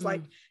end. It was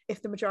like,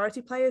 if the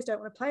majority players don't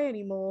want to play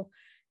anymore,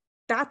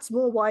 that's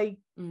more why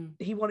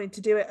he wanted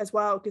to do it as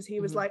well, because he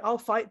was like, I'll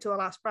fight till the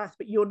last breath,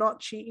 but you're not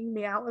cheating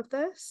me out of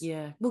this.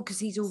 Yeah, well, because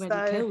he's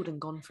already killed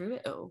and gone through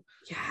it all.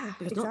 Yeah,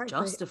 because not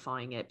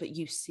justifying it, but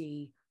you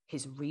see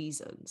his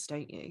reasons,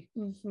 don't you?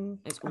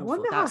 It's awful. I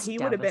wonder how he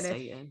would have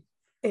been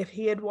if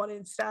he had won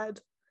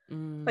instead.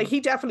 Like, he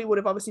definitely would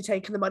have obviously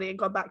taken the money and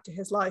gone back to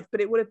his life, but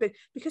it would have been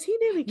because he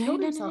nearly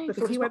killed himself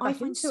before he went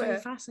back into it. What I find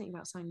so fascinating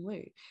about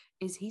Sang-woo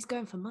is he's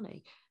going for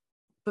money,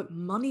 but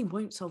money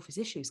won't solve his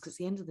issues, because at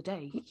the end of the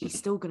day, he's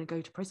still going to go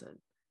to prison.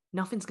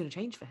 Nothing's going to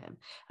change for him.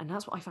 And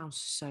that's what I found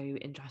so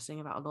interesting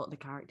about a lot of the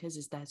characters,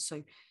 is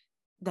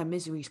their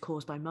misery is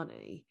caused by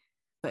money,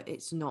 but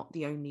it's not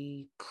the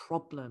only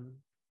problem.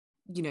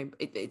 You know,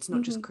 it's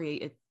not just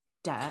created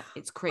debt,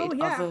 it's created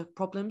other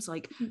problems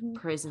like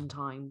prison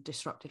time,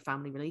 disrupted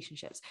family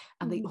relationships,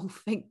 and they all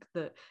think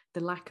that the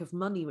lack of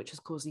money which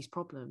has caused these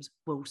problems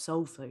will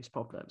solve those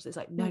problems. It's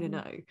like, no,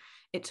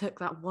 it took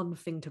that one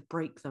thing to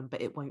break them,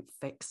 but it won't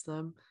fix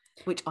them,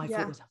 which I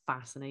thought was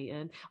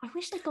fascinating. I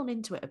wish they'd gone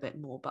into it a bit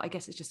more, but I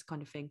guess it's just the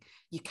kind of thing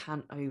you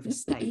can't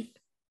overstate,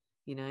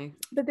 you know.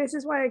 But this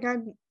is why,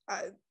 again,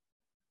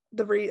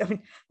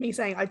 me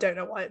saying I don't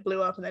know why it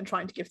blew up and then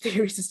trying to give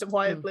theories as to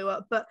why it blew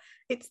up, but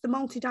it's the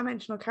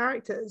multi-dimensional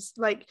characters.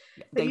 Like,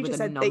 they were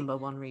the number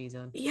one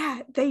reason.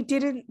 Yeah, they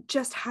didn't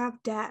just have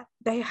debt,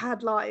 they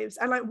had lives.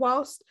 And like,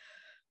 whilst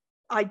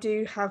I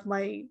do have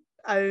my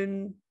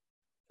own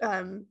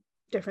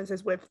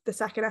differences with the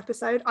second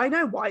episode. I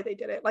know why they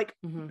did it. Like,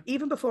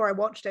 even before I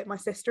watched it, my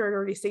sister had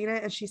already seen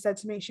it, and she said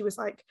to me, she was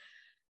like,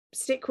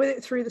 stick with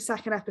it through the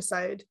second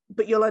episode,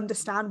 but you'll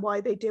understand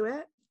why they do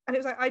it. And it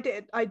was like,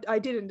 I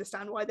did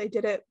understand why they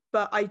did it,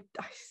 but I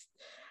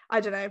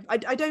don't know.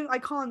 I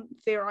can't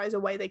theorize a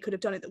way they could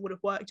have done it that would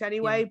have worked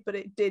anyway, but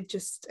it did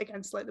just,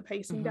 again, slow the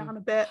pacing down a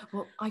bit.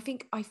 Well, I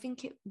think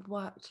it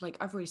worked. Like,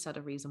 I've already said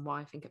a reason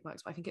why I think it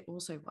works, but I think it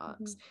also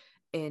works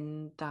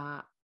in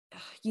that,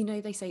 you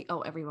know, they say,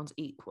 oh, everyone's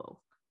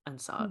equal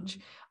and such.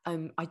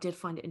 I did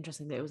find it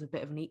interesting that it was a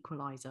bit of an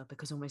equalizer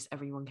because almost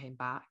everyone came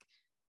back.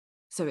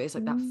 So it's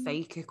like that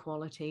fake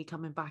equality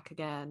coming back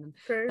again.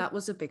 True. That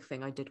was a big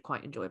thing I did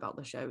quite enjoy about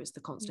the show, is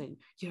the constant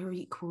you're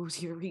equals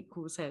here.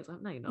 It's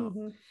like, no, you're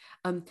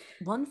not.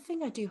 One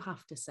thing I do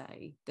have to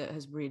say that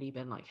has really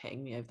been like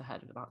hitting me over the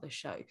head about this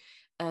show.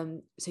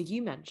 So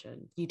you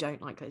mentioned you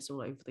don't like that it's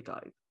all over the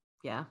globe.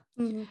 Yeah.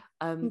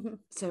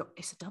 So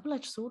it's a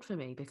double-edged sword for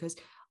me, because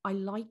I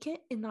like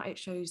it in that it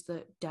shows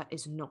that debt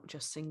is not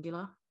just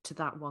singular to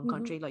that one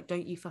country. Like,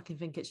 don't you fucking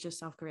think it's just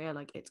South Korea,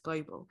 like, it's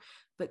global.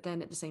 But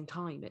then at the same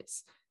time,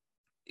 it's,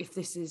 if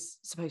this is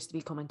supposed to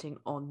be commenting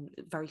on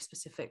very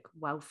specific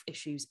wealth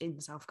issues in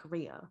South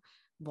Korea,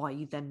 why are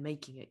you then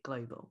making it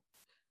global?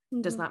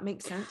 Does that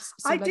make sense?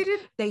 So,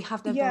 they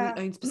have their very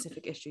own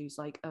specific issues,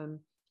 like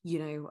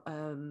you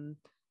know,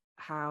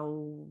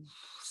 how,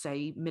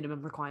 say,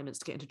 minimum requirements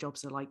to get into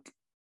jobs are like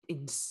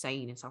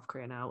insane in South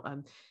Korea now.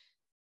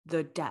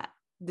 The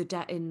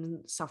debt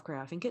in South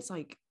Korea, I think it's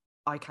like,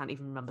 I can't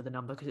even remember the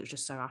number because it was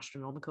just so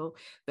astronomical,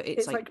 but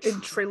it's like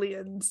in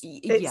trillions.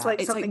 It's like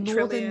something more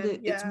trillion. Than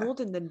it's more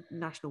than the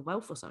national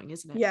wealth or something,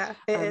 isn't it? Yeah,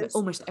 it is.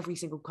 Almost every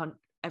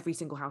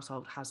single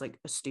household has like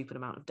a stupid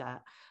amount of debt.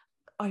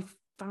 I've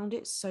found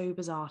it so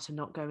bizarre to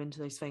not go into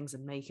those things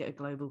and make it a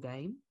global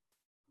game.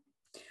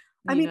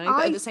 But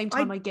at the same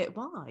time, I get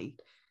why.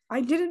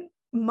 I didn't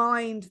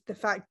mind the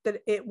fact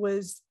that it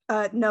was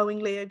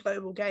knowingly a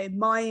global game.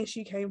 My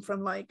issue came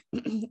from like,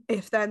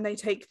 if then they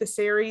take the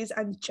series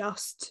and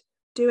just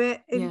do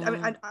it in, I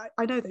mean,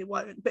 I know they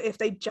won't, but if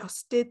they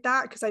just did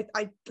that, because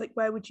I like,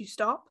 where would you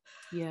stop?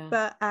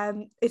 But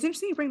it's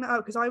interesting you bring that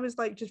up, because I was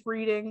like just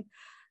reading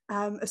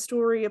a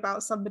story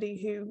about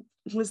somebody who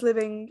was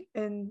living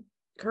in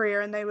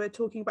Korea, and they were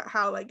talking about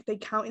how like they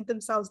counted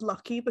themselves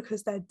lucky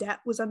because their debt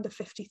was under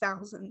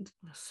 50,000.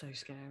 That's so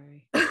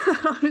scary.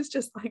 I was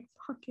just like,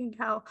 fucking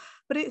hell.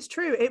 But it's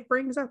true, it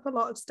brings up a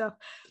lot of stuff.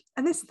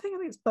 And this thing I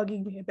think is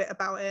bugging me a bit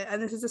about it,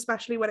 and this is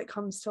especially when it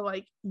comes to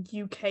like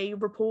UK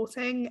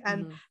reporting,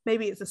 and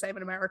maybe it's the same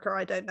in America,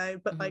 I don't know,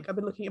 but like I've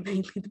been looking at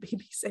mainly the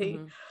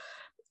BBC.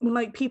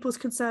 Like, people's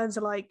concerns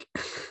are like,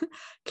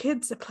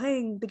 kids are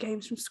playing the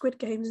games from Squid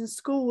Games in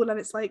school, and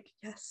it's like,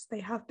 yes,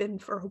 they have been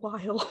for a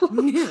while.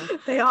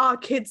 They are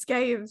kids'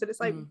 games, and it's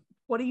like,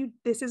 what are you,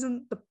 this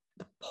isn't the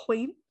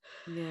point.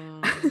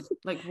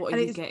 Like, what are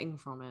you getting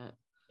from it?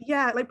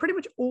 Like pretty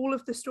much all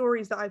of the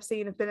stories that I've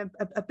seen have been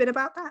a bit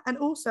about that, and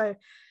also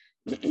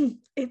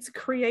it's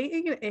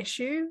creating an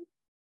issue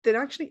that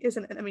actually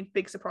isn't. I mean,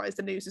 big surprise,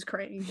 the news is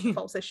creating a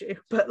false issue,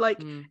 but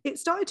like it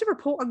started to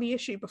report on the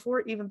issue before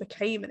it even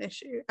became an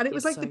issue. And it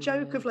was like so the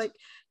joke of like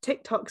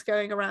TikToks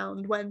going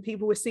around when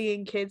people were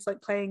seeing kids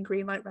like playing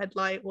green light, red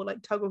light, or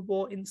like tug of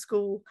war in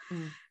school,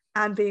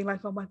 and being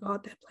like, oh my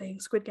god, they're playing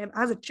Squid Game,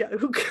 as a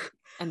joke.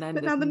 And then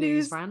but now the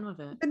news ran with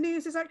it. The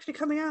news is actually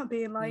coming out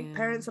being like,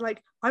 parents are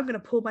like, I'm going to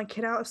pull my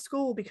kid out of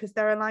school because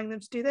they're allowing them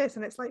to do this.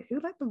 And it's like, who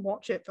let them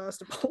watch it,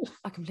 first of all?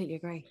 I completely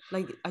agree.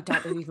 Like, I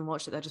doubt they've even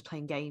watched it. They're just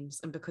playing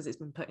games. And because it's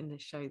been put in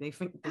this show, they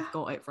think they've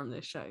got it from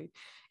this show.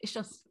 It's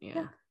just, I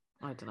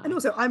don't know. And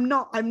also, I'm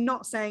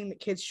not saying that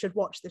kids should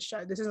watch this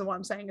show. This isn't what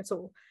I'm saying at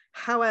all.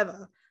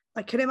 However,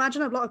 I can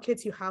imagine a lot of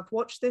kids who have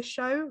watched this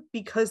show,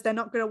 because they're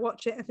not going to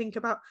watch it and think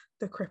about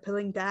the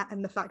crippling debt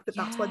and the fact that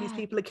that's why these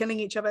people are killing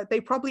each other.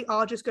 They probably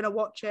are just going to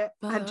watch it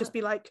and just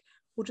be like,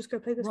 we'll just go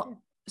play this game.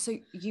 So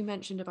you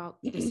mentioned about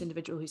this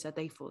individual who said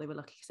they thought they were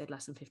lucky because they had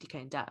less than 50k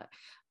in debt.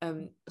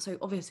 So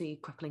obviously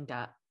crippling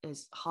debt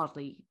is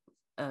hardly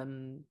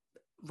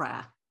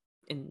rare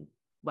in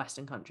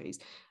Western countries,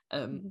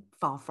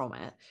 far from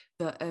it.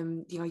 But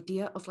the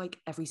idea of like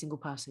every single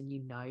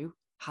person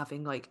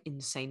having like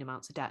insane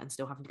amounts of debt and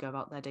still having to go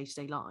about their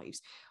day-to-day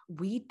lives,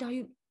 we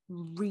don't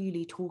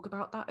really talk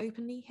about that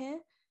openly here.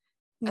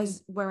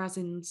 Whereas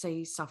in,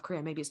 say, South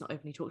Korea, maybe it's not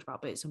openly talked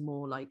about, but it's a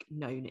more like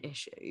known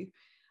issue.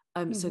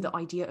 So the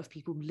idea of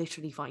people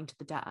literally fighting to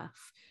the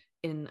death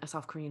in a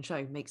South Korean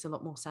show makes a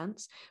lot more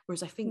sense.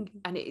 Whereas I think,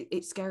 and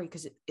it's scary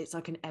because it's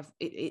like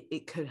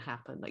it could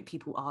happen, like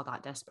people are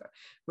that desperate.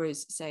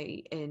 Whereas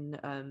say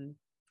in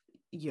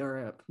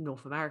Europe,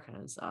 North America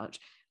and such,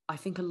 I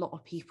think a lot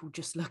of people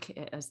just look at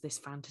it as this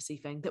fantasy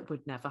thing that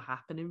would never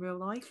happen in real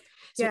life.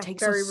 So it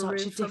takes on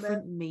such a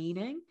different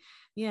meaning.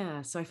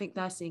 So I think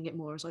they're seeing it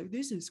more as like,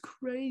 this is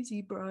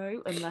crazy,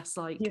 bro. And less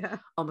like,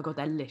 oh my God,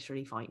 they're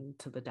literally fighting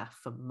to the death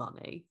for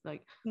money.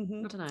 Like, I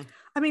don't know.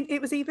 I mean, it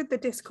was even the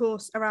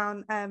discourse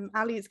around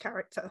Ali's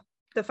character.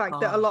 The fact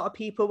that a lot of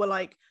people were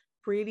like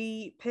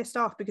really pissed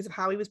off because of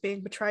how he was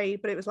being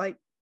portrayed. But it was like,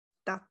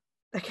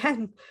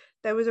 again,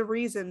 there was a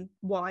reason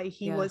why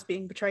he was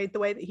being portrayed the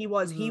way that he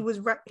was. He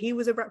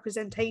was a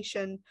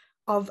representation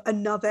of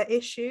another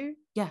issue.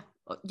 Yeah,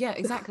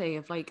 exactly.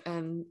 Of like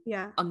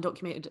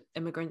undocumented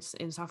immigrants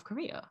in South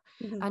Korea.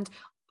 And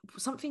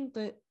something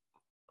that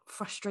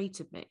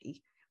frustrated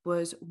me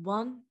was,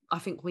 one, I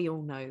think we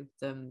all know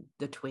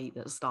the tweet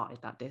that started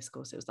that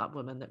discourse. It was that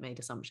woman that made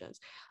assumptions.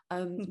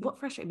 What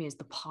frustrated me is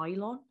the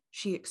pylon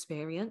she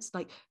experienced.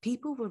 Like,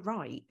 people were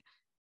right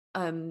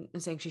and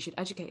saying she should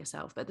educate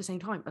herself, but at the same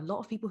time, a lot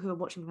of people who are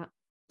watching that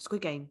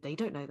Squid Game, they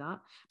don't know that,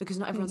 because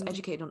not everyone's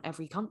educated on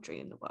every country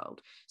in the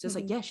world. So it's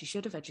like, yeah, she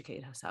should have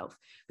educated herself,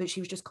 but she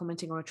was just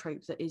commenting on a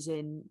trope that is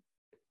in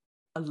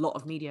a lot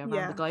of media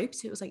around the globe.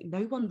 So it was like,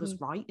 no one was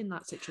right in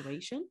that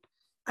situation.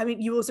 I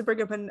mean, you also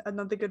bring up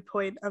another good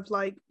point of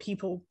like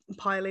people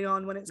piling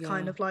on when it's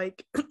kind of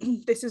like,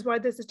 this is why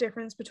there's a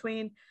difference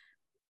between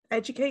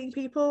educating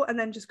people and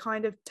then just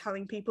kind of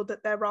telling people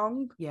that they're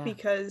wrong.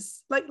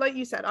 Because like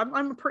you said,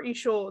 I'm pretty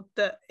sure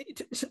that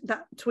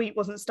that tweet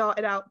wasn't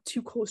started out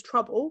to cause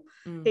trouble.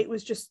 It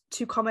was just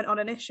to comment on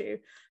an issue.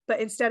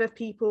 But instead of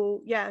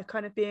people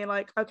kind of being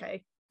like,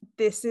 okay,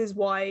 this is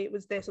why it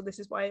was this, or this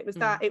is why it was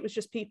that, it was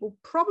just people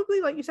probably,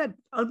 like you said,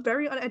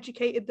 very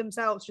uneducated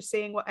themselves, just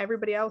seeing what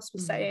everybody else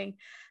was saying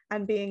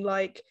and being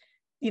like,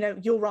 you know,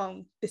 you're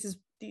wrong, this is,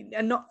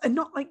 and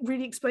not like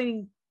really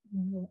explaining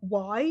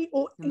why,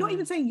 or not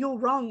even saying you're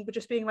wrong, but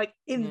just being like,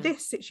 in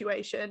this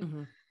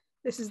situation,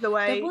 this is the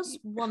way. There was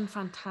one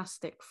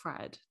fantastic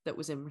thread that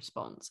was in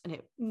response, and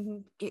it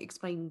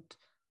explained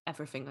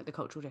everything, like the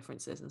cultural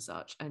differences and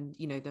such, and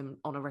you know, them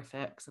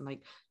honorifics and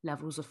like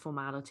levels of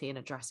formality and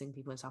addressing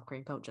people in South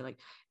Korean culture. Like,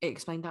 it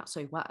explained that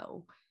so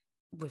well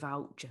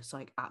without just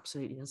like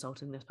absolutely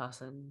insulting this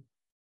person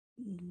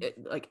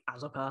like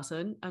as a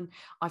person. And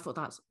I thought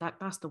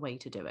that's the way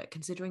to do it,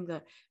 considering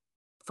that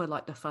for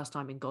like the first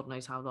time in God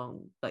knows how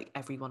long, like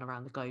everyone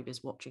around the globe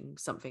is watching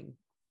something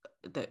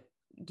that,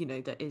 you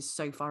know, that is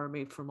so far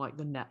removed from like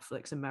the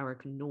Netflix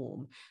American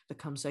norm,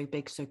 become so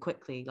big so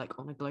quickly, like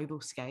on a global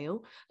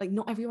scale. Like,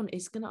 not everyone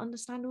is going to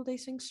understand all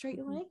those things straight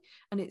away,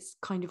 and it's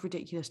kind of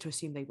ridiculous to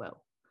assume they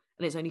will,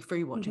 and it's only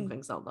through watching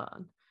things they'll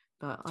learn.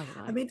 But I don't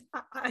know, I mean,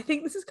 I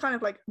think this is kind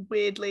of like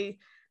weirdly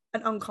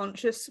an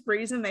unconscious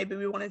reason maybe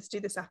we wanted to do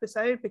this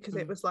episode, because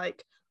it was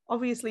like,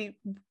 obviously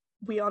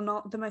we are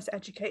not the most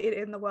educated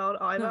in the world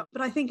either,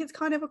 but I think it's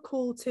kind of a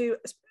call to,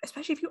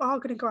 especially if you are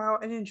going to go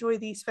out and enjoy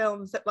these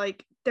films, that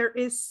like there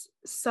is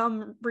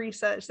some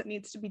research that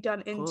needs to be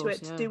done into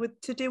it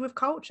to do with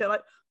culture.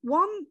 Like,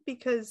 one,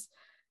 because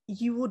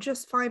you will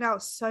just find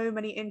out so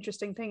many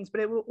interesting things, but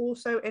it will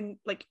also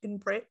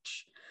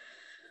enrich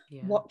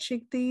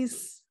watching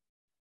these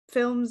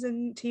films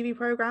and TV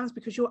programs,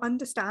 because you'll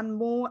understand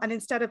more. And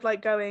instead of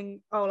like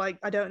going, oh, like,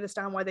 I don't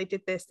understand why they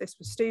did this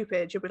was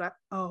stupid, you'll be like,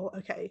 oh,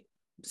 okay,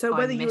 so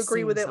whether you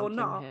agree with it or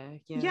not,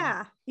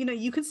 you know,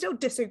 you can still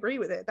disagree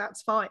with it,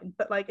 that's fine,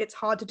 but like, it's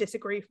hard to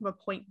disagree from a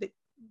point that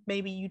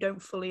maybe you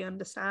don't fully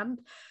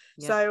understand.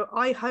 So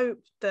I hope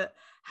that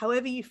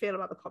however you feel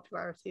about the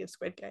popularity of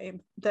Squid Game,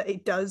 that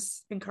it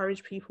does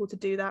encourage people to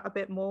do that a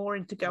bit more,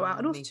 and to go out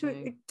and also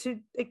to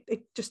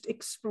just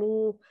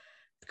explore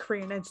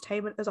Korean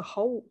entertainment as a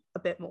whole a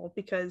bit more,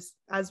 because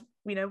as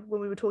you know, when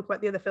we were talking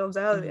about the other films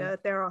earlier,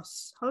 there are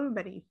so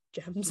many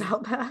gems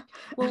out there.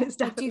 Well, and it's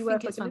definitely I do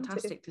think it's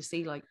fantastic into. To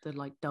see like the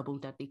like double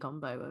deadly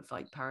combo of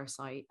like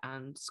Parasite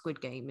and Squid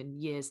Game in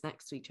years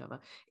next to each other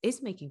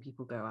is making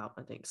people go out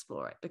and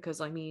explore it, because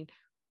I mean,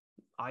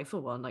 I for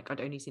one, like, I'd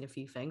only seen a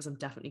few things, I'm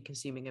definitely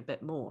consuming a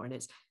bit more, and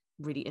it's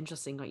really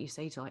interesting, like you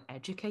say, to like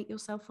educate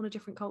yourself on a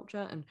different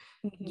culture, and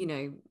you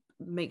know,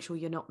 make sure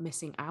you're not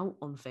missing out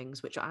on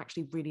things which are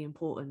actually really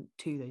important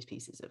to those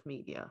pieces of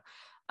media.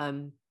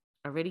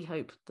 I really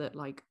hope that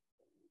like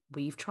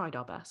we've tried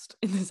our best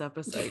in this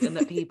episode, and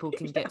that people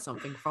can get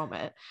something from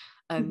it.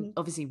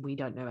 Obviously we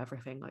don't know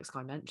everything, like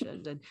Skye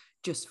mentioned, and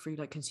just through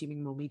like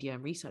consuming more media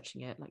and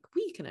researching it, like,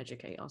 we can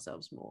educate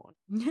ourselves more.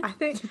 I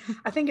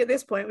think at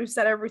this point we've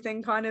said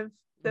everything kind of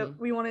that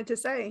we wanted to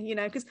say, you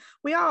know, because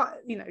we are,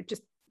 you know,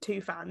 just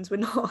two fans, we're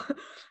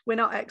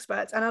not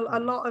experts, and a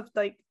lot of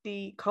like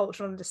the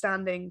cultural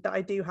understanding that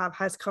I do have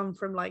has come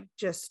from like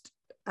just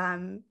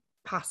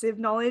passive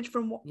knowledge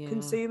from what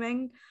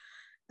consuming,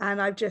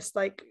 and I've just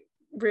like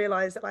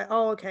realized that like,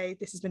 oh, okay,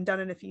 this has been done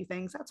in a few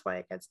things, that's why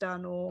it gets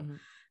done, or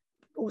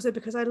also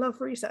because I love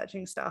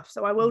researching stuff,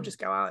 so I will just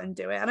go out and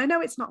do it. And I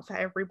know it's not for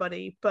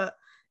everybody, but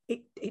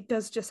it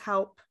does just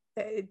help.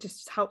 It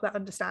just helped that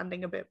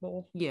understanding a bit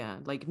more.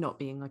 Like not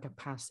being like a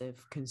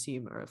passive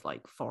consumer of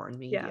like foreign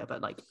media,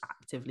 but like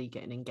actively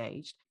getting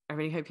engaged. I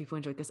really hope people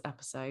enjoyed this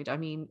episode. I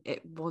mean,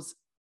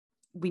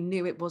 we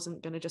knew it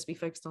wasn't going to just be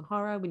focused on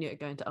horror, we knew it would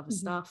go into other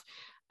stuff.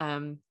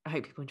 I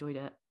hope people enjoyed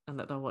it, and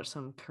that they'll watch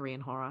some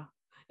Korean horror,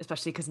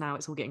 especially because now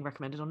it's all getting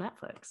recommended on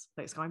Netflix,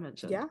 like Skye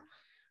mentioned.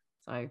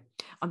 So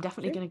I'm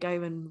definitely going to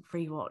go and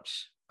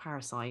rewatch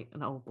Parasite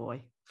and Old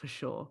Boy for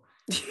sure.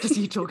 Just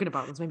you talking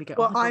about this made me go,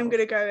 well, I'm going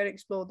to go and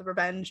explore the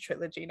Revenge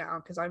trilogy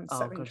now, because I'm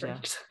so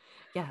intrigued.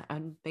 Yeah,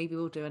 and maybe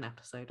we'll do an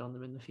episode on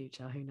them in the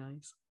future, who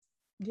knows.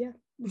 yeah,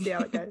 we'll see how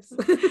it goes.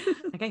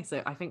 Okay,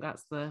 so I think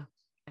that's the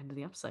end of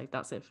the episode.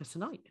 That's it for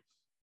tonight.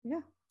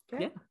 Yeah.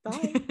 Okay.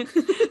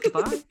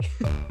 Bye.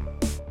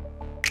 Bye.